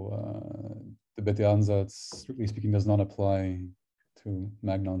 So the Bethe Ansatz, strictly speaking, does not apply to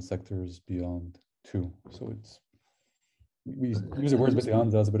magnon sectors beyond 2. So it's, we use the words Bethe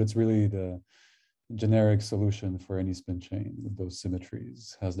Ansatz, but it's really the generic solution for any spin chain with those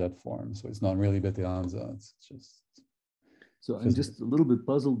symmetries has that form. So it's not really Bethe Ansatz, it's just. So I'm just a little bit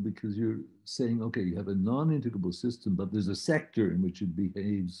puzzled because you're saying, okay, you have a non-integrable system, but there's a sector in which it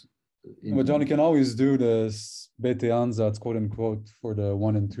behaves. But John, you can always do this Bethe Ansatz, quote unquote, for the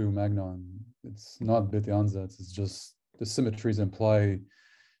 1 and 2 magnon. It's not Bethe Ansatz, it's just the symmetries imply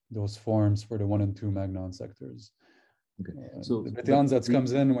those forms for the 1 and 2 magnon sectors. Okay. So the Bethe Ansatz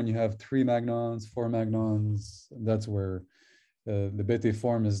comes in when you have 3 magnons, 4 magnons. That's where the Bethe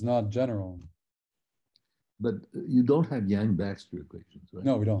form is not general. But you don't have Yang-Baxter equations, right?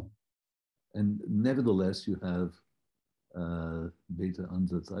 No, we don't. And nevertheless, you have Bethe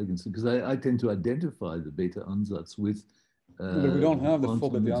Ansatz eigensymmetry, because I tend to identify the Bethe Ansatz with but we don't have the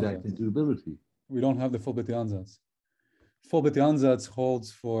full Bethe exact Ansatz. integrability. We don't have the full Bethe Ansatz. Full Bethe Ansatz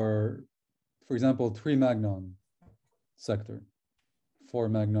holds for example, 3 magnon sector, 4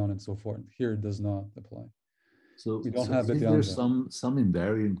 magnon, and so forth. Here it does not apply. So we don't have Bethe is there Ansatz. some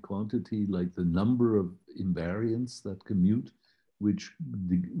invariant quantity, like the number of invariants that commute, which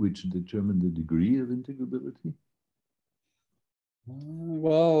determine the degree of integrability?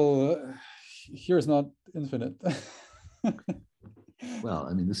 Well, here is not infinite. Well,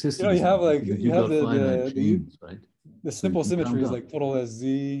 I mean, the system. You have like you have finite chains, right? The simple symmetries like total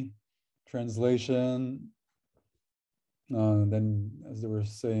SZ, translation. Then, as they were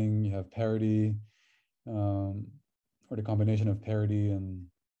saying, you have parity, or the combination of parity and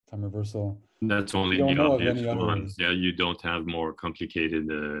time reversal. That's only the obvious one. Yeah, you don't have more complicated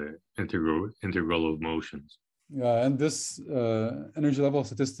integral of motions. Yeah, and this energy level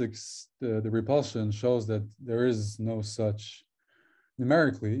statistics, the repulsion shows that there is no such,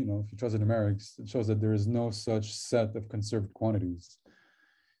 numerically, if you trust the numerics, it shows that there is no such set of conserved quantities.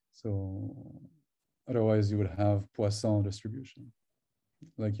 So otherwise you would have Poisson distribution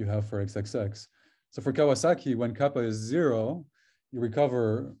like you have for XXX. So for Kawasaki, when kappa is 0, you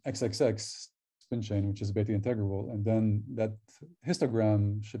recover XXX spin chain, which is Bethe integrable, and then that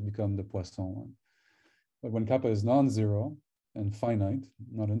histogram should become the Poisson one. But when kappa is non-zero and finite,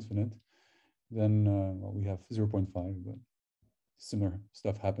 not infinite, then well, we have 0.5, but similar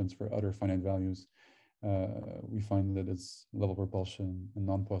stuff happens for other finite values. We find that it's level repulsion and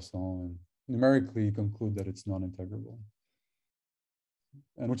non-Poisson, and numerically conclude that it's non-integrable.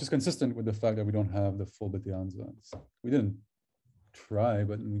 And which is consistent with the fact that we don't have the full Bethe Ansatz. We didn't try,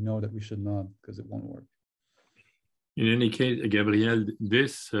 but we know that we should not because it won't work. In any case, Gabriel,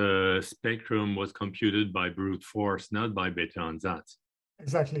 this spectrum was computed by brute force, not by Bethe Ansatz.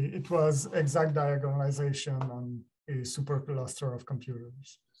 Exactly. It was exact diagonalization on a supercluster of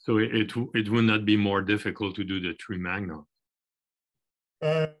computers. So it would not be more difficult to do the 3 magnon.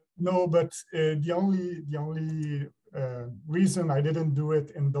 No, but the only reason I didn't do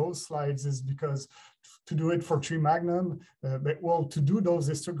it in those slides is because to do it for 3 magnon, well, to do those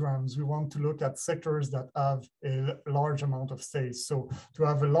histograms, we want to look at sectors that have a large amount of states. So to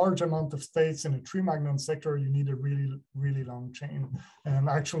have a large amount of states in a 3 magnon sector, you need a really, really long chain. And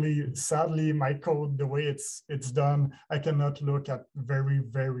actually, sadly, my code, the way it's done, I cannot look at very,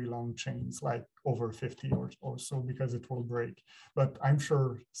 very long chains, like over 50 or so, because it will break. But I'm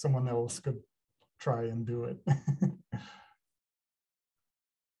sure someone else could try and do it.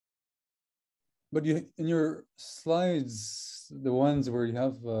 But in your slides, the ones where you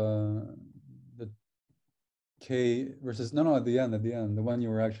have the K versus, no, at the end, the one you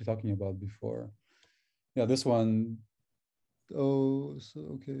were actually talking about before. Yeah, this one. Oh, so,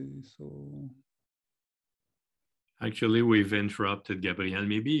 okay, so. Actually, we've interrupted Gabriel.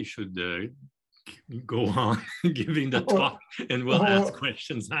 Maybe you should go on giving the talk and we'll ask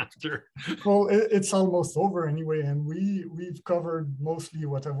questions after. Well, it's almost over anyway, and we've covered mostly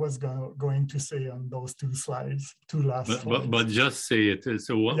what I was going to say on those 2 slides, 2 last slides. But just say it.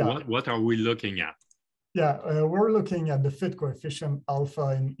 So what are we looking at? Yeah, we're looking at the fit coefficient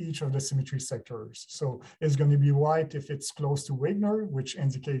alpha in each of the symmetry sectors. So it's going to be white if it's close to Wigner, which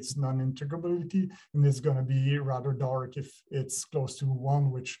indicates non-integrability, and it's going to be rather dark if it's close to 1,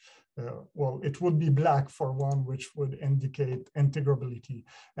 which well, it would be black for one, which would indicate integrability.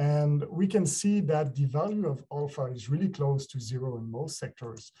 And we can see that the value of alpha is really close to 0 in most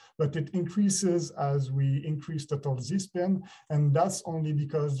sectors, but it increases as we increase total z-spin, and that's only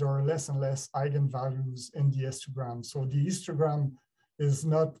because there are less and less eigenvalues in the histogram. So the histogram is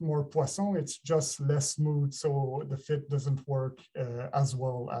not more Poisson, it's just less smooth, so the fit doesn't work as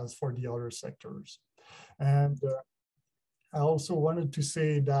well as for the other sectors. And I also wanted to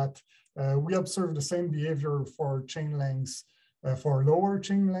say that we observe the same behavior for chain lengths, for lower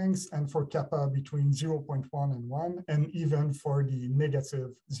chain lengths and for kappa between 0.1 and 1, and even for the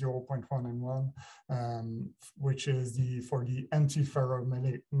negative 0.1 and 1, which is for the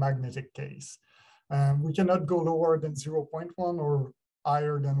antiferromagnetic case. We cannot go lower than 0.1 or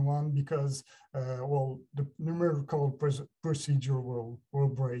higher than 1 because, well, the numerical procedure will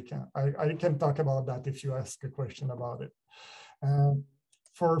break. I can talk about that if you ask a question about it.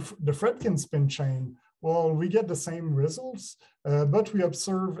 For the Fredkin spin chain, well, we get the same results, but we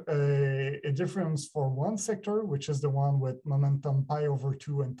observe a difference for one sector, which is the one with momentum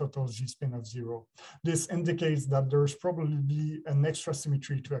pi/2 and total z-spin of 0. This indicates that there's probably an extra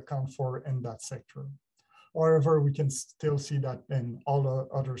symmetry to account for in that sector. However, we can still see that in all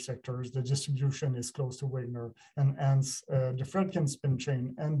other sectors, the distribution is close to Wigner, and hence the Fredkin spin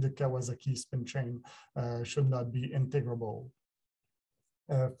chain and the Kawasaki spin chain should not be integrable.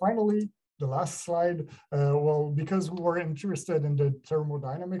 Finally, the last slide, well, because we were interested in the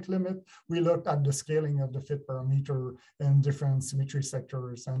thermodynamic limit, we looked at the scaling of the fit parameter in different symmetry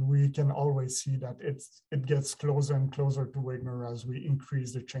sectors, and we can always see that it gets closer and closer to Wigner as we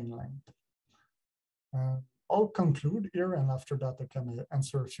increase the chain length. I'll conclude here, and after that, I can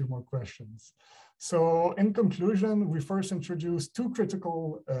answer a few more questions. So in conclusion, we first introduced two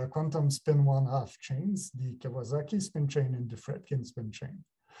critical quantum spin 1/2 chains, the Kawasaki spin chain and the Fredkin spin chain.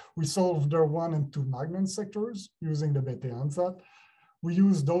 We solved their 1 and 2 magnon sectors using the Bethe Ansatz. We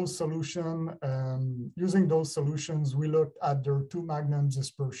used those solutions. Using those solutions, we looked at their two-magnon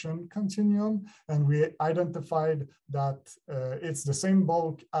dispersion continuum, and we identified that it's the same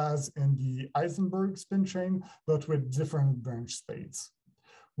bulk as in the Heisenberg spin chain, but with different branch states.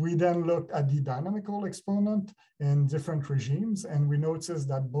 We then looked at the dynamical exponent in different regimes, and we noticed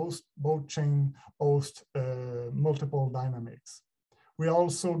that both chains host multiple dynamics. We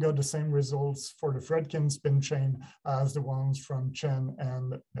also got the same results for the Fredkin spin chain as the ones from Chen and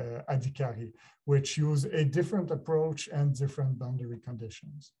Adhikari, which use a different approach and different boundary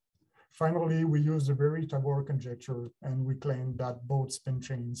conditions. Finally, we used the Berry-Tabor conjecture, and we claimed that both spin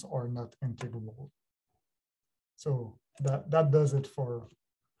chains are not integrable. So that does it for,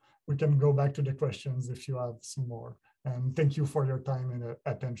 we can go back to the questions if you have some more. And thank you for your time and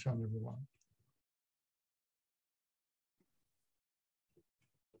attention, everyone.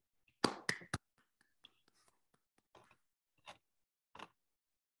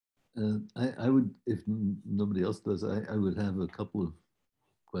 I would, if nobody else does, I would have a couple of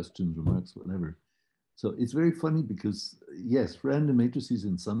questions, remarks, whatever. So it's very funny because, yes, random matrices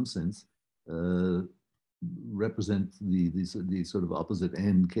in some sense represent the sort of opposite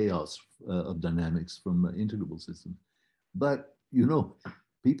end chaos of dynamics from integrable systems. But, you know,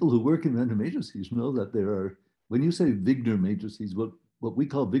 people who work in random matrices know that there are, when you say Wigner matrices, what we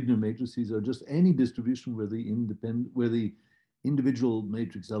call Wigner matrices are just any distribution where the individual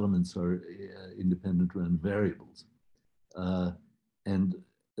matrix elements are independent random variables. And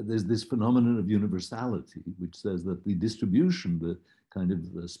there's this phenomenon of universality, which says that the distribution, the kind of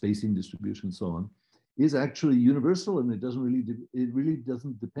spacing distribution and so on, is actually universal, and it really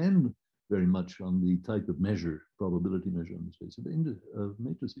doesn't depend very much on the type of measure, probability measure on the space of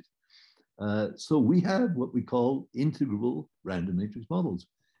matrices. So we have what we call integrable random matrix models.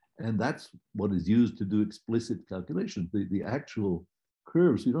 And that's what is used to do explicit calculations, the actual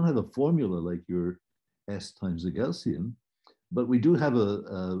curves. We don't have a formula like your S times the Gaussian, but we do have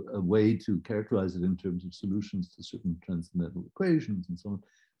a way to characterize it in terms of solutions to certain transcendental equations and so on.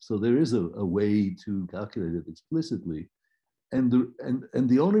 So there is a way to calculate it explicitly. And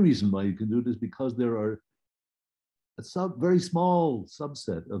the only reason why you can do it is because there are a very small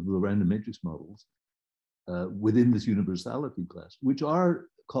subset of the random matrix models within this universality class, which are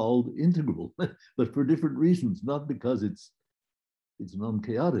called integrable, but for different reasons, not because it's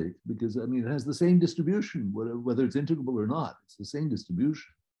non-chaotic, because I mean, it has the same distribution, whether it's integrable or not, it's the same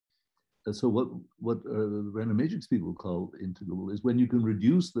distribution. So what random matrix people call integrable is when you can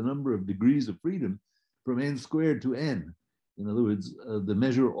reduce the number of degrees of freedom from n squared to n. In other words, the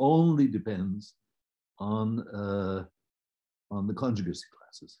measure only depends on the conjugacy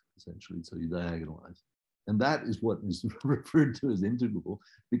classes, essentially, so you diagonalize. And that is what is referred to as integrable,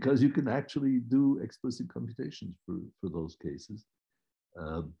 because you can actually do explicit computations for those cases.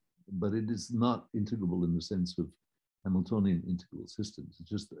 But it is not integrable in the sense of Hamiltonian integral systems. It's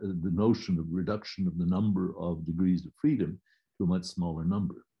just the notion of reduction of the number of degrees of freedom to a much smaller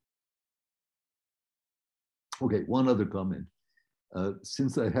number. Okay, one other comment.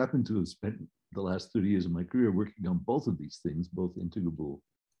 Since I happen to have spent the last 30 years of my career working on both of these things, both integrable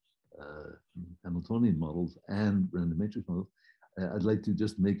Hamiltonian models and random matrix models, I'd like to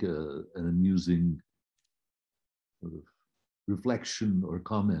just make an amusing sort of reflection or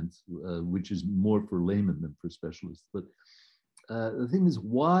comment, which is more for laymen than for specialists. But the thing is,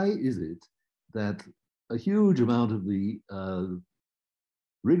 why is it that a huge amount of the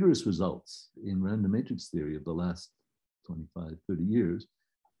rigorous results in random matrix theory of the last 25, 30 years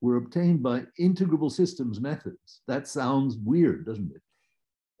were obtained by integrable systems methods? That sounds weird, doesn't it?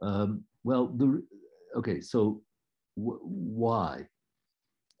 Well, okay, so why?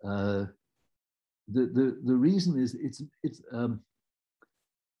 The reason is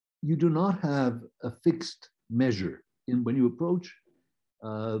you do not have a fixed measure when you approach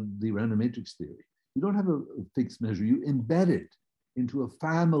the random matrix theory. You don't have a fixed measure. You embed it into a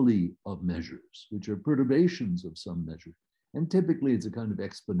family of measures, which are perturbations of some measure. And typically it's a kind of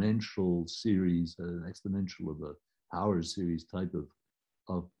exponential series, an exponential of a power series type of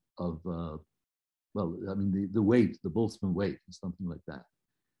well, I mean, the weight, the Boltzmann weight, something like that.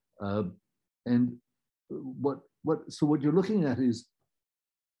 And so what you're looking at is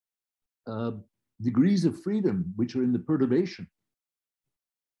degrees of freedom which are in the perturbation,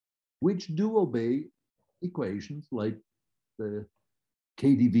 which do obey equations like the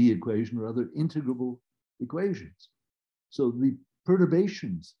KdV equation or other integrable equations. So the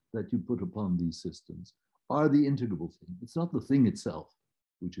perturbations that you put upon these systems are the integrable thing. It's not the thing itself,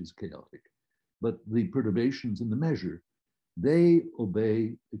 which is chaotic, but the perturbations in the measure, they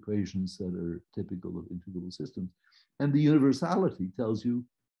obey equations that are typical of integrable systems. And the universality tells you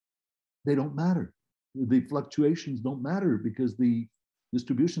they don't matter. The fluctuations don't matter because the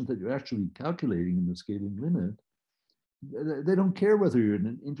distributions that you're actually calculating in the scaling limit, they don't care whether you're in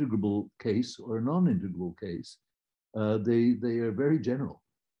an integrable case or a non-integrable case. They are very general.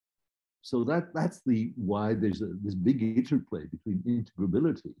 So that's why there's this big interplay between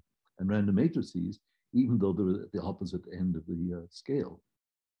integrability and random matrices, even though they're at the opposite end of the scale.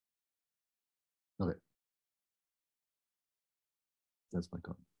 Okay. That's my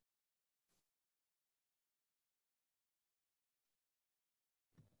comment.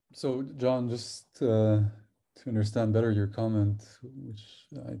 So, John, just to understand better your comment, which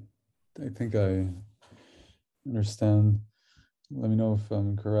I think I understand. Let me know if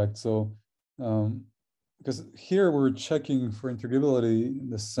I'm correct. So, because here we're checking for integrability in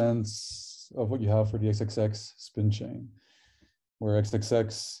the sense of what you have for the XXX spin chain, where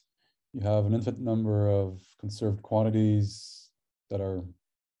XXX, you have an infinite number of conserved quantities that are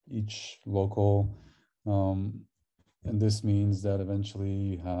each local. And this means that eventually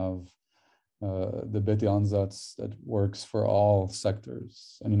you have the Bethe Ansatz that works for all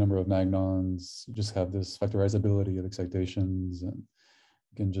sectors, any number of magnons. You just have this factorizability of excitations, and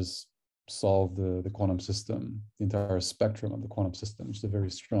you can just solve the quantum system, the entire spectrum of the quantum system, which is a very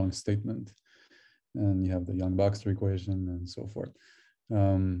strong statement. And you have the Young-Baxter equation and so forth.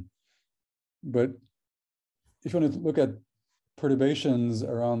 But if you want to look at perturbations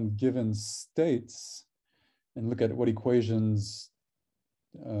around given states and look at what equations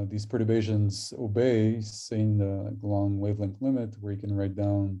these perturbations obey, say in the long wavelength limit, where you can write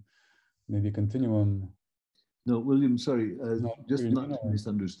down maybe a continuum. No, William, sorry, just not to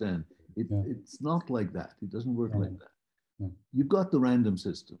misunderstand. It's not like that. It doesn't work like that. No. You've got the random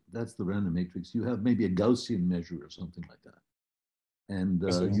system. That's the random matrix. You have maybe a Gaussian measure or something like that. And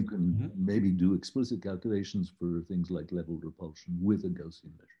you can maybe do explicit calculations for things like level repulsion with a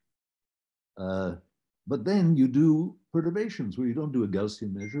Gaussian measure. But then you do perturbations where you don't do a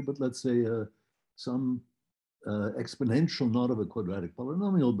Gaussian measure, but let's say some exponential, not of a quadratic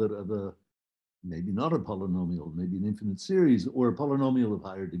polynomial, but of a maybe not a polynomial, maybe an infinite series or a polynomial of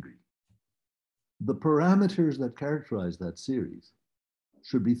higher degree. The parameters that characterize that series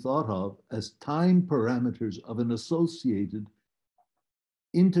should be thought of as time parameters of an associated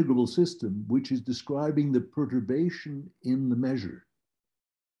integrable system, which is describing the perturbation in the measure.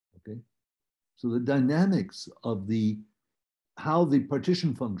 Okay. So the dynamics of how the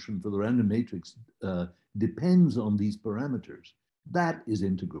partition function for the random matrix depends on these parameters. That is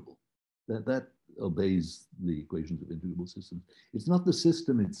integrable. That obeys the equations of integrable systems. It's not the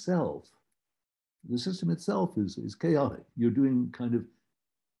system itself. The system itself is chaotic. You're doing kind of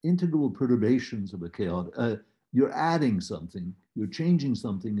integrable perturbations of a chaotic, you're adding something, you're changing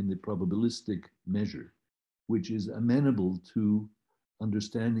something in the probabilistic measure, which is amenable to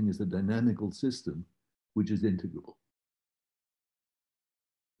understanding as a dynamical system, which is integrable.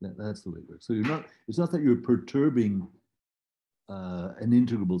 That's the way it works. So it's not that you're perturbing an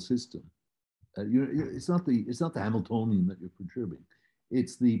integrable system. It's not the Hamiltonian that you're perturbing.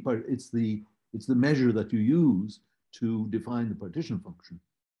 It's the measure that you use to define the partition function.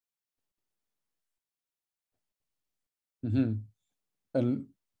 Mm-hmm. And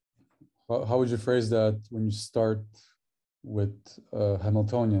how would you phrase that when you start with a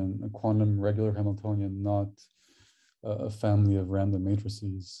Hamiltonian, a quantum regular Hamiltonian, not a family of random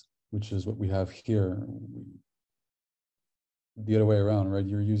matrices, which is what we have here? The other way around, right?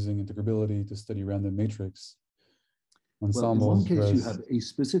 You're using integrability to study random matrix ensembles. Well, in one case, whereas, you have a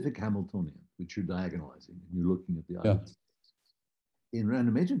specific Hamiltonian, which you're diagonalizing, and you're looking at the eigenstates. In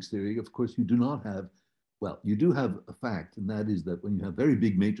random matrix theory, of course, you do not have, well, you do have a fact, and that is that when you have very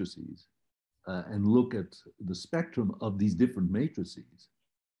big matrices and look at the spectrum of these different matrices,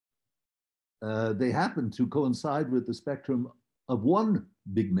 they happen to coincide with the spectrum of one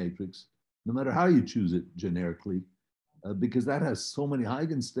big matrix, no matter how you choose it generically, because that has so many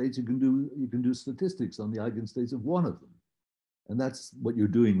eigenstates, you can do statistics on the eigenstates of one of them, and that's what you're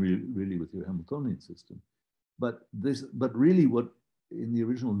doing really with your Hamiltonian system. But really, what in the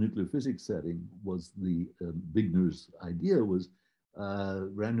original nuclear physics setting was the Wigner's idea was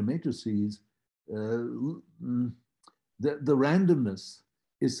random matrices. The randomness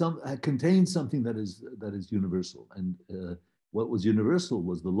is contains something that is universal, and what was universal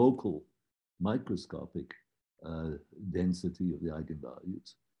was the local microscopic density of the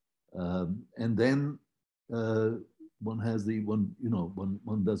eigenvalues, and then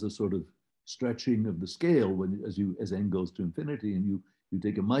one does a sort of stretching of the scale as n goes to infinity, and you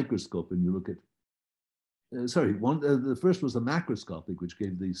take a microscope and you look at. The first was the macroscopic, which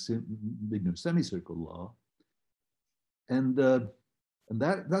gave the Wigner semicircle law, and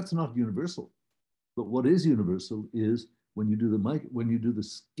that's not universal. But what is universal is when you do the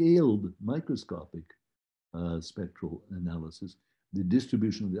scaled microscopic spectral analysis, the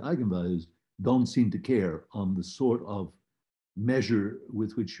distribution of the eigenvalues don't seem to care on the sort of measure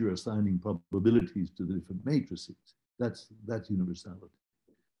with which you're assigning probabilities to the different matrices. That's universality.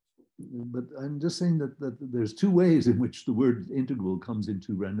 But I'm just saying that there's two ways in which the word integral comes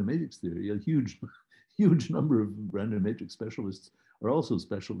into random matrix theory. A huge number of random matrix specialists are also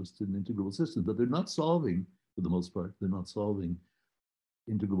specialists in integrable systems, but they're not solving, for the most part, they're not solving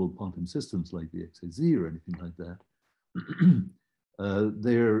integrable quantum systems like the XAZ or anything like that.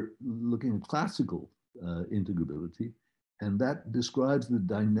 They're looking at classical integrability, and that describes the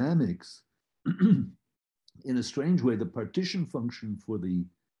dynamics in a strange way. The partition function for the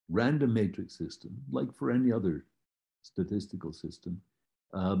random matrix system, like for any other statistical system,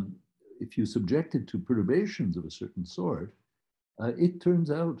 if you subject it to perturbations of a certain sort, it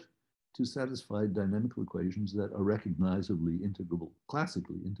turns out to satisfy dynamical equations that are recognizably integrable,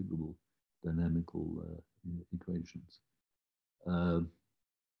 classically integrable dynamical equations.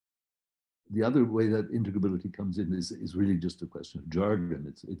 The other way that integrability comes in is really just a question of jargon.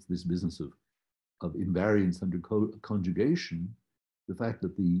 It's this business of invariance under conjugation. The fact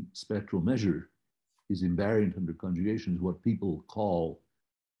that the spectral measure is invariant under conjugation is what people call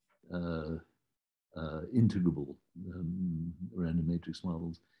integrable random matrix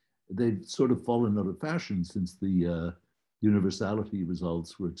models. They've sort of fallen out of fashion since the universality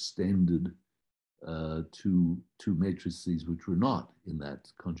results were extended to matrices which were not in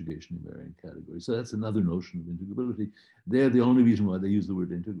that conjugation invariant category. So that's another notion of integrability. The only reason why they use the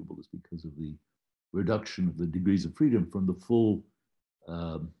word integrable is because of the reduction of the degrees of freedom from the full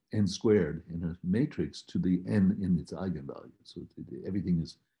n squared in a matrix to the n in its eigenvalue. So everything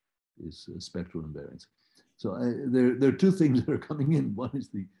is spectral invariance. So there are two things that are coming in. One is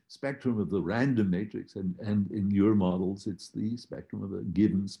the spectrum of the random matrix, and in your models, it's the spectrum of a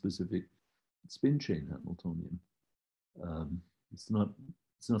given specific spin chain Hamiltonian. It's not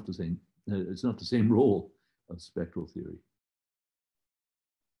the same. It's not the same role of spectral theory.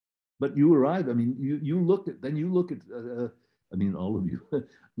 But you arrive. I mean, you look at. I mean, all of you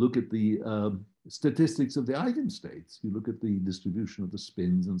look at the statistics of the eigenstates. You look at the distribution of the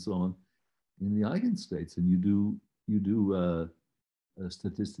spins and so on in the eigenstates, and you do a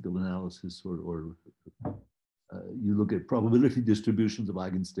statistical analysis, or you look at probability distributions of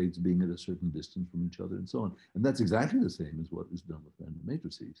eigenstates being at a certain distance from each other and so on. And that's exactly the same as what is done with random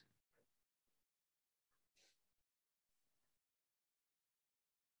matrices.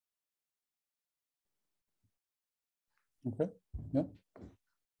 Okay, yeah.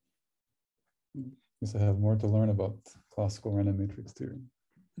 guess I have more to learn about classical random matrix theory.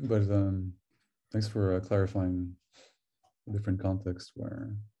 But thanks for clarifying a different context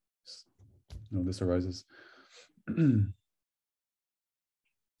where this arises.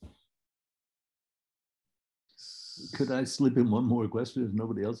 Could I slip in one more question if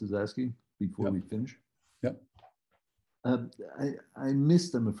nobody else is asking before we finish? Yep. I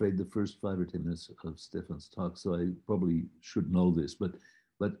missed, I'm afraid, the first 5 or 10 minutes of Stéphane's talk, so I probably should know this. But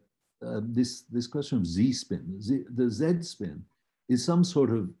this question of z spin, the z spin is some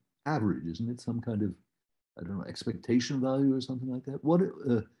sort of average, isn't it? Some kind of, I don't know, expectation value or something like that. What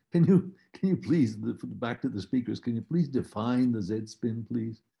can you please, back to the speakers, can you please define the z spin,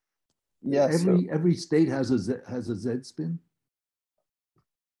 please? Yeah. Every state has a z spin.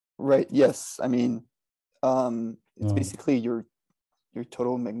 Right. Yes. I mean, it's basically your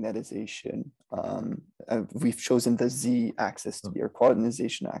total magnetization. We've chosen the z axis to be our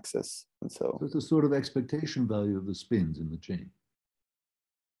quantization axis, and so it's a sort of expectation value of the spins in the chain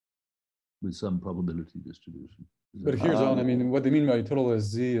with some probability distribution. But here's on. I mean, what they mean by total as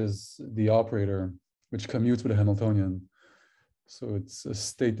z is the operator, which commutes with a Hamiltonian. So it's a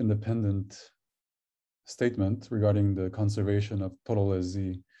state-independent statement regarding the conservation of total as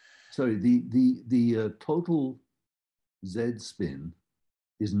z. Sorry, the total z spin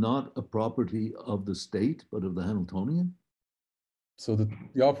is not a property of the state, but of the Hamiltonian? So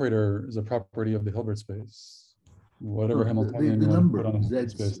the operator is a property of the Hilbert space. Whatever Hamiltonian the you number want to put on z,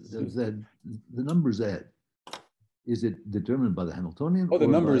 space. the number z, is it determined by the Hamiltonian? Oh, the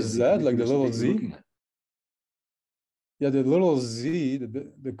number z, like the little z? Yeah, the little z,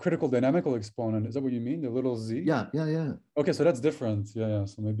 the critical dynamical exponent, is that what you mean? The little z? Yeah. Okay, so that's different. Yeah.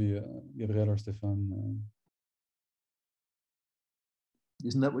 So maybe Gabriel or Stéphane.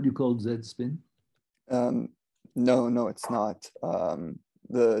 Isn't that what you called z spin? No, it's not.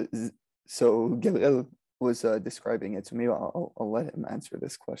 So Gabriel was describing it, so maybe I'll let him answer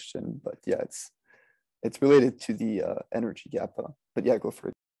this question. But yeah, it's related to the energy gap. But yeah, go for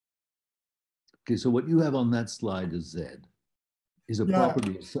it. Okay, so what you have on that slide is z, is a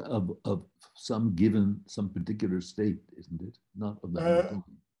property of some particular state, isn't it? Not of the Hamiltonian.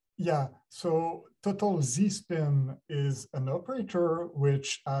 Yeah, so total z spin is an operator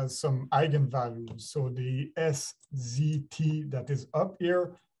which has some eigenvalues. So the SZT that is up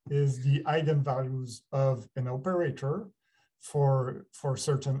here is the eigenvalues of an operator for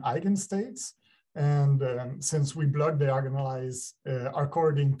certain eigenstates. And since we block diagonalize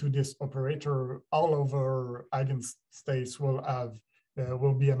according to this operator, all of our eigenstates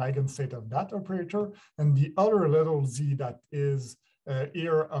will be an eigenstate of that operator. And the other little z that is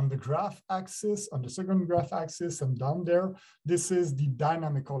here on the graph axis, on the second graph axis, and down there, this is the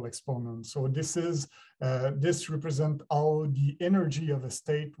dynamical exponent. So this represents how the energy of a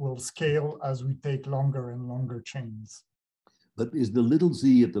state will scale as we take longer and longer chains. But is the little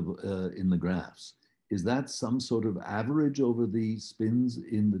z at in the graphs, is that some sort of average over the spins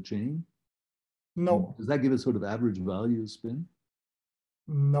in the chain? No. Does that give a sort of average value of spin?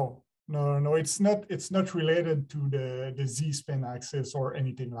 No, it's not related to the z spin axis or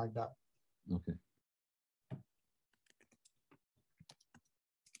anything like that.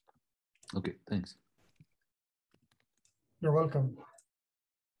 Okay, thanks. You're welcome.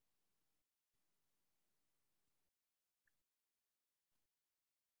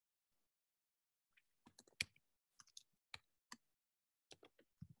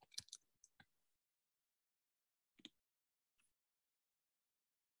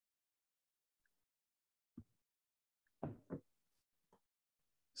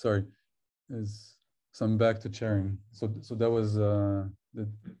 Sorry, so I'm back to chairing. So that was the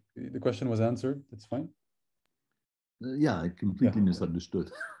question was answered. It's fine. Yeah, I completely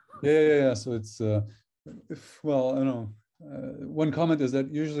misunderstood. Yeah. So it's well, I don't know. One comment is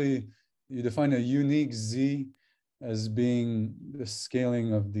that usually you define a unique z as being the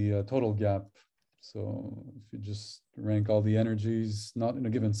scaling of the total gap. So if you just rank all the energies, not in a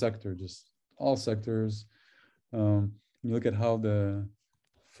given sector, just all sectors, you look at how the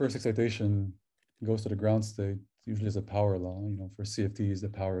first excitation goes to the ground state, usually as a power law. For CFTs, the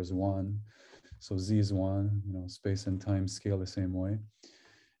power is 1. So Z is 1, space and time scale the same way.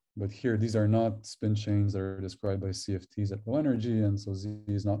 But here, these are not spin chains that are described by CFTs at low energy, and so Z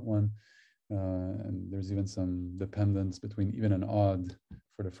is not 1. And there's even some dependence between even and odd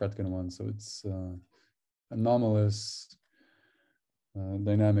for the Fredkin one. So it's anomalous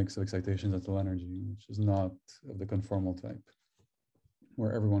dynamics of excitations at low energy, which is not of the conformal type,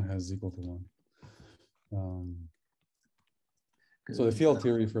 where everyone has equal to 1. So the field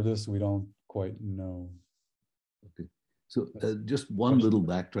theory for this, we don't quite know. Okay. So just one little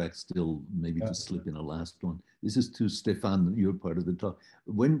backtrack still, maybe to slip in a last one. This is to Stéphane, your part of the talk.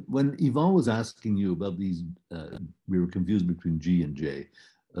 When Yvon was asking you about these, we were confused between G and J.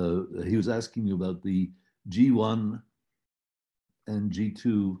 He was asking you about the G1 and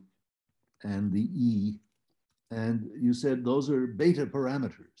G2 and the E, and you said those are beta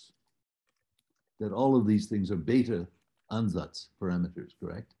parameters, that all of these things are Bethe Ansatz parameters,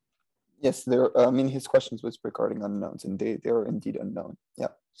 correct? Yes, I mean, his questions was regarding unknowns, and they are indeed unknown. Yeah.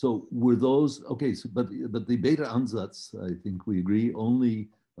 So were those, okay, so, but the Bethe Ansatz, I think we agree, only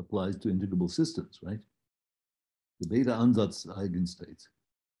applies to integrable systems, right? The Bethe Ansatz eigenstates.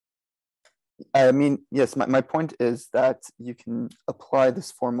 I mean, yes, my point is that you can apply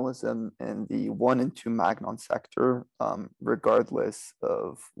this formalism in the 1 and 2 magnon sector, regardless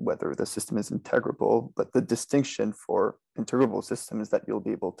of whether the system is integrable. But the distinction for integrable system is that you'll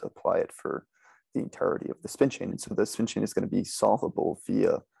be able to apply it for the entirety of the spin chain. And so the spin chain is going to be solvable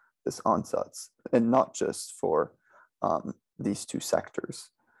via this ansatz, and not just for these two sectors.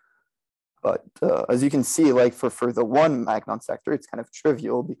 But as you can see, like for the 1 magnon sector, it's kind of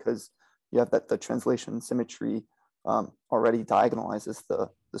trivial because you have that the translation symmetry already diagonalizes the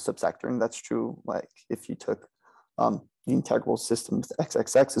subsector, and that's true. Like if you took the integral system with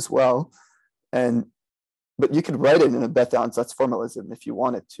XXX as well, but you could write it in a Bethe Ansatz formalism if you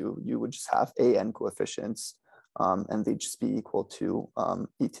wanted to. You would just have an coefficients, and they'd just be equal to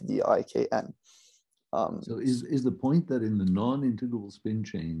e to the I k n. So is the point that in the non-integrable spin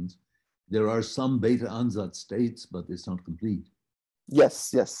chains there are some Bethe Ansatz states, but it's not complete?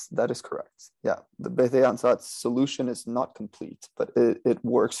 Yes, that is correct. Yeah, the Bethe Ansatz solution is not complete, but it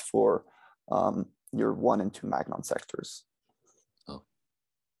works for your 1 and 2 magnon sectors. Oh.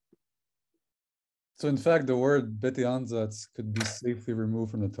 So in fact, the word Bethe Ansatz could be safely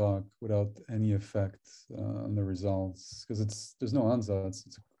removed from the talk without any effect on the results, because there's no ansatz.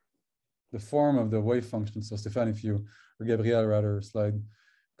 It's the form of the wave function. So Stéphane, if you, or Gabriel rather, slide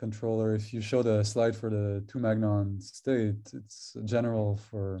controller, if you show the slide for the 2 magnon state, it's general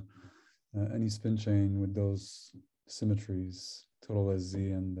for any spin chain with those symmetries, total SZ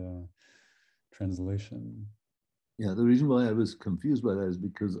and translation. Yeah, the reason why I was confused by that is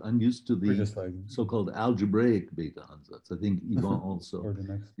because I'm used to the so-called algebraic Bethe Ansatz. I think Yvon also.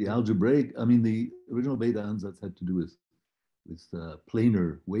 The algebraic, I mean, the original Bethe Ansatz had to do with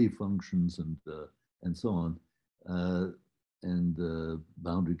planar wave functions and so on. And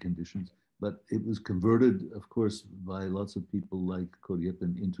boundary conditions, but it was converted, of course, by lots of people like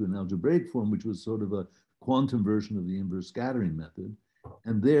Koryepin into an algebraic form, which was sort of a quantum version of the inverse scattering method.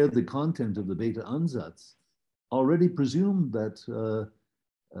 And there, the content of the Bethe Ansatz already presumed that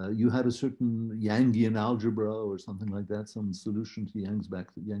you had a certain Yangian algebra or something like that, some solution to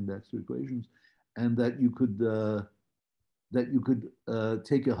Yang-Baxter equations, and that you could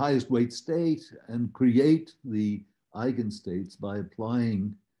take a highest weight state and create the eigenstates by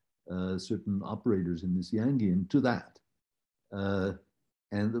applying certain operators in this Yangian to that.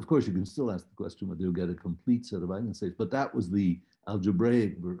 And of course, you can still ask the question whether you'll get a complete set of eigenstates, but that was the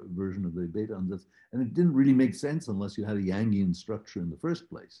algebraic version of the Bethe Ansatz. And it didn't really make sense unless you had a Yangian structure in the first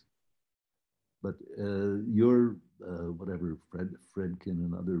place. But your, whatever, Fredkin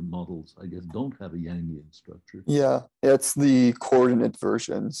and other models, I guess, don't have a Yangian structure. Yeah, it's the coordinate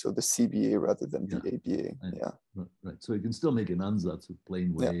version, so the CBA rather than the ABA. Right. So you can still make an ansatz of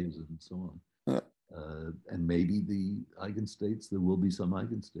plane waves and so on. And maybe the eigenstates, there will be some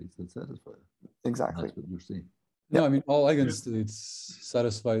eigenstates that satisfy it. Exactly. That's what you're seeing. No, I mean, all eigenstates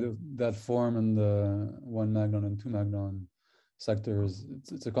satisfy that form in the 1 magnon and 2 magnon sectors.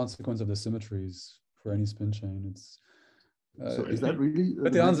 It's a consequence of the symmetries for any spin chain. It's so is that really?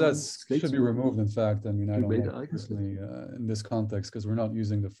 But the ansatz should be removed. In fact, I mean, I don't know personally in this context because we're not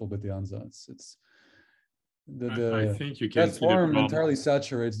using the full Bethe ansatz. It's I think you can that form entirely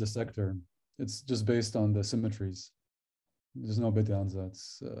saturates the sector. It's just based on the symmetries. There's no Bethe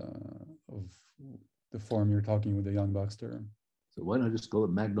ansatz of the form you're talking with the Yang-Baxter. So why not just call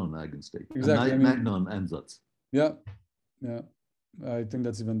it magnon eigenstate? Exactly. Magnon ansatz. Yeah. I think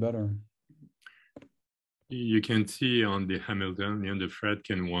that's even better. You can see on the Hamiltonian, the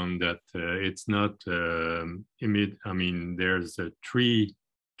Fredkin one, that it's not I mean, there's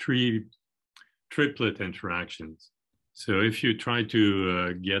triplet interactions. So if you try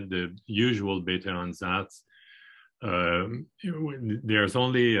to get the usual Bethe ansatz, there's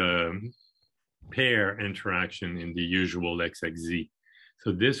only a pair interaction in the usual XXZ.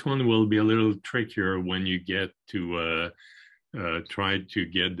 So this one will be a little trickier when you get to try to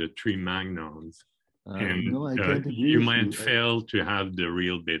get the 3 magnons. And no, I can't agree you with might you. fail to have the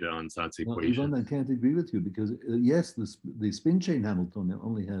real Bethe Ansatz equation. Yvonne, I can't agree with you because yes, the spin chain Hamiltonian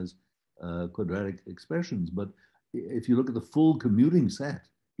only has quadratic expressions, but if you look at the full commuting set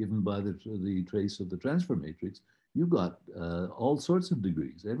given by the trace of the transfer matrix, you got all sorts of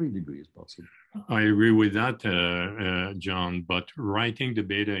degrees. Every degree is possible. I agree with that, John, but writing the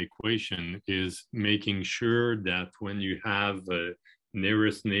Bethe equation is making sure that when you have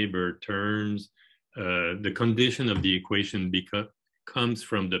nearest neighbor terms, the condition of the equation comes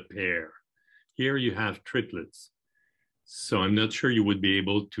from the pair. Here you have triplets. So I'm not sure you would be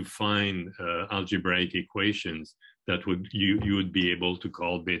able to find algebraic equations that you would be able to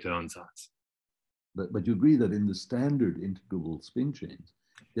call Bethe Ansatz. But you agree that in the standard integrable spin chains,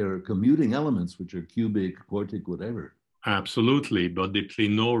 there are commuting elements which are cubic, quartic, whatever. Absolutely, but they play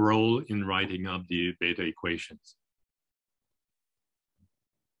no role in writing up the Bethe equations.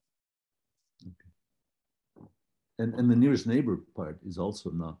 And the nearest neighbor part is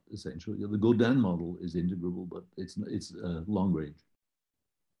also not essential. The Godin model is integrable, but it's long range.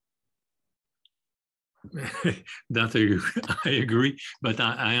 That I agree, but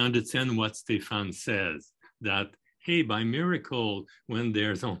I understand what Stéphane says, that, hey, by miracle, when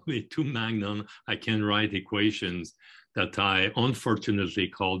there's only two-magnon, I can write equations that I unfortunately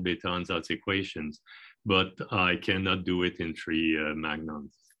call Bethe Ansatz equations, but I cannot do it in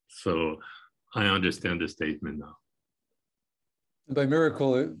three-magnons. So I understand the statement now. By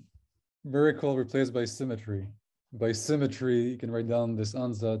miracle, miracle replaced by symmetry. By symmetry, you can write down this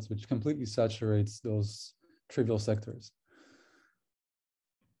ansatz, which completely saturates those trivial sectors.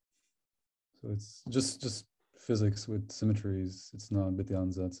 So it's just physics with symmetries. It's not Bethe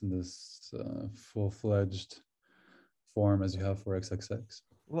Ansatz in this full-fledged form as you have for XXX.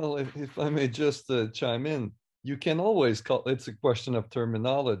 Well, if I may just chime in, you can always call, it's a question of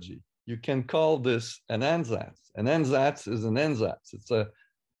terminology. You can call this an ansatz. An ansatz is an ansatz. It's a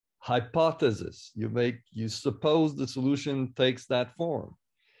hypothesis. You suppose the solution takes that form,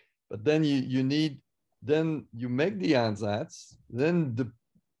 but then you make the ansatz. Then the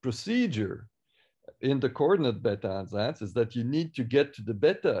procedure in the coordinate Bethe ansatz is that you need to get to the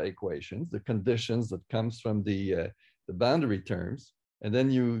Bethe equations, the conditions that comes from the boundary terms, and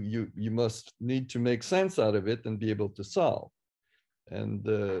then you must need to make sense out of it and be able to solve. And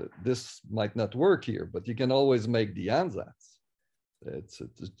this might not work here, but you can always make the ansatz. It's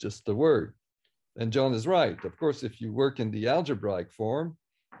just the word. And John is right. Of course, if you work in the algebraic form,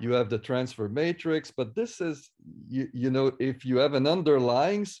 you have the transfer matrix, but this is, if you have an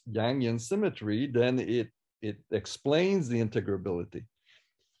underlying Yangian symmetry, then it explains the integrability.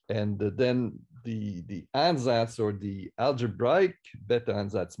 And then the ansatz or the algebraic Bethe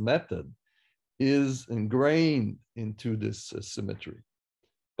ansatz method is ingrained into this symmetry.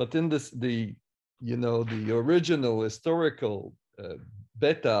 But in this, the original historical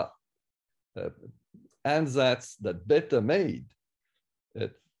Bethe ansatz that Bethe made,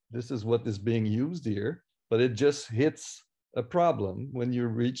 this is what is being used here, but it just hits a problem when you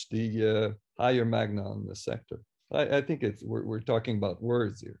reach the higher magnon sector. I think we're talking about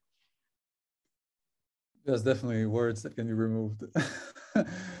words here. There's definitely words that can be removed.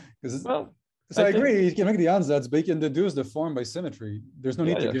 Well, so I agree, you can make the ansatz, but you can deduce the form by symmetry. There's no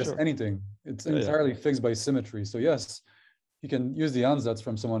need to guess anything. It's entirely fixed by symmetry. So yes, you can use the ansatz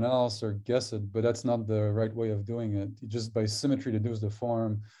from someone else or guess it, but that's not the right way of doing it. You just by symmetry deduce the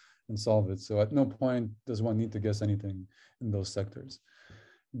form and solve it. So at no point does one need to guess anything in those sectors.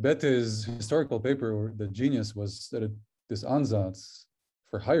 Bethe's historical paper, the genius was that this ansatz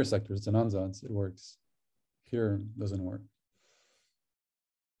for higher sectors, it's an ansatz, it works. Here it doesn't work.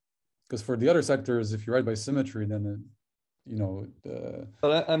 Because for the other sectors, if you write by symmetry, then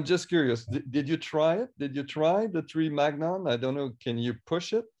But I'm just curious. Did you try it? Did you try the three-magnon? I don't know. Can you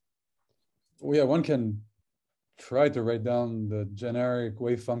push it? Well, yeah, one can try to write down the generic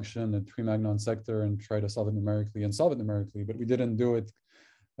wave function at three-magnon sector and try to solve it numerically, but we didn't do it.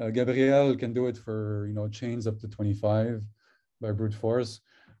 Gabriel can do it for chains up to 25 by brute force.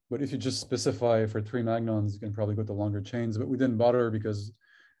 But if you just specify for three magnons, you can probably go to longer chains. But we didn't bother because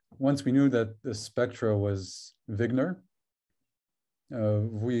once we knew that the spectra was Wigner,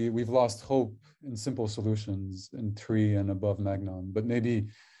 we've lost hope in simple solutions in three and above magnon. But maybe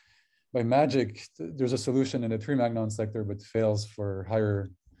by magic, there's a solution in the three magnon sector, but fails for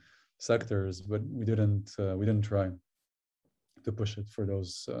higher sectors. But we didn't try to push it for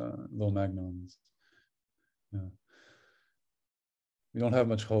those low magnons. Yeah. We don't have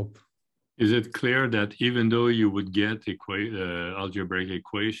much hope. Is it clear that even though you would get algebraic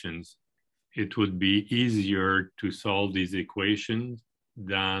equations, it would be easier to solve these equations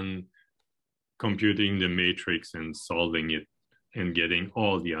than computing the matrix and solving it and getting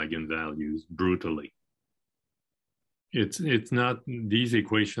all the eigenvalues brutally. It's not, these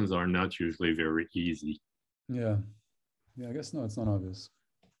equations are not usually very easy. Yeah. Yeah, I guess no, it's not obvious.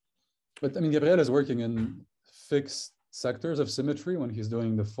 But I mean, Gabriel is working in fixed sectors of symmetry when he's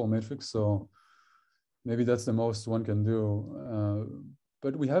doing the full matrix. So maybe that's the most one can do.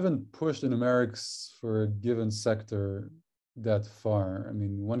 But we haven't pushed the numerics for a given sector that far. I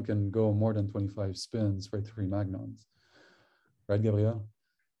mean, one can go more than 25 spins for 3 magnons. Right, Gabriel?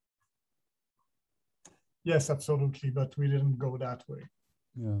 Yes, absolutely, but we didn't go that way.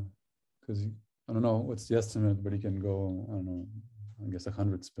 Yeah, because I don't know what's the estimate, but he can go, I don't know, I guess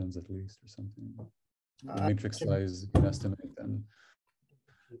 100 spins at least or something. The matrix size you can estimate,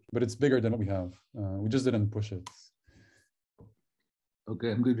 but it's bigger than what we have. We just didn't push it.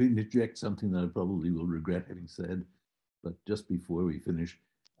 Okay, I'm going to interject something that I probably will regret having said, but just before we finish.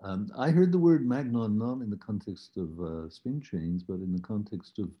 I heard the word magnon not in the context of spin chains, but in the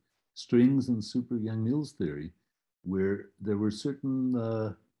context of strings and super Yang-Mills theory, where there were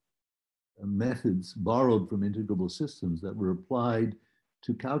certain methods borrowed from integrable systems that were applied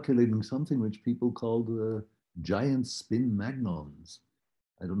to calculating something which people called giant spin magnons.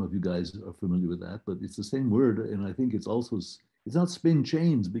 I don't know if you guys are familiar with that, but it's the same word. And I think it's also, it's not spin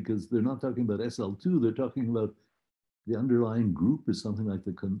chains because they're not talking about SL2. They're talking about the underlying group is something like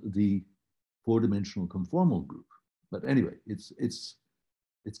the four-dimensional conformal group. But anyway, it's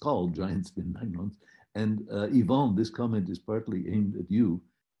called giant spin magnons. And Yvonne, this comment is partly aimed at you.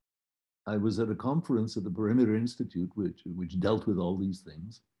 I was at a conference at the Perimeter Institute, which dealt with all these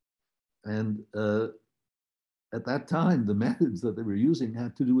things. And at that time, the methods that they were using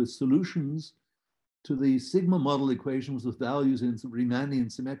had to do with solutions to the sigma model equations with values in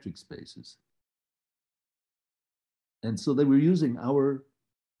Riemannian symmetric spaces. And so they were using our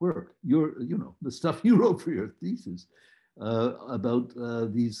work, the stuff you wrote for your thesis about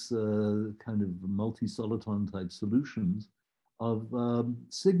these kind of multi-soliton type solutions of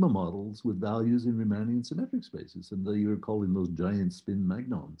sigma models with values in Riemannian symmetric spaces. And you're calling those giant spin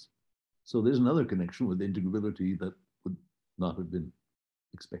magnons. So there's another connection with integrability that would not have been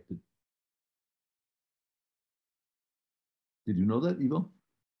expected. Did you know that, Ivo?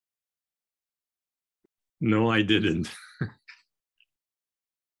 No, I didn't.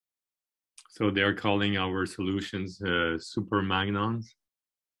 So they're calling our solutions super magnons.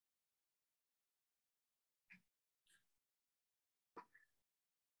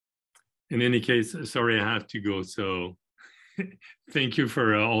 In any case, sorry, I have to go. So thank you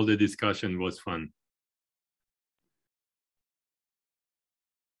for all the discussion. It was fun.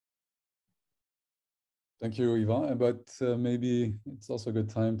 Thank you, Yvan. But maybe it's also a good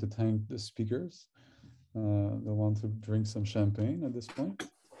time to thank the speakers. They'll want to drink some champagne at this point.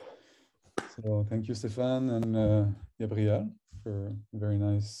 So thank you, Stéphane and Gabriel, for a very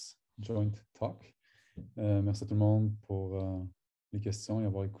nice joint talk. Merci à tout le monde pour les questions et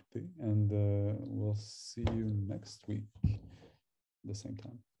avoir écouté. And we'll see you next week at the same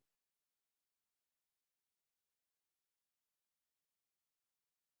time.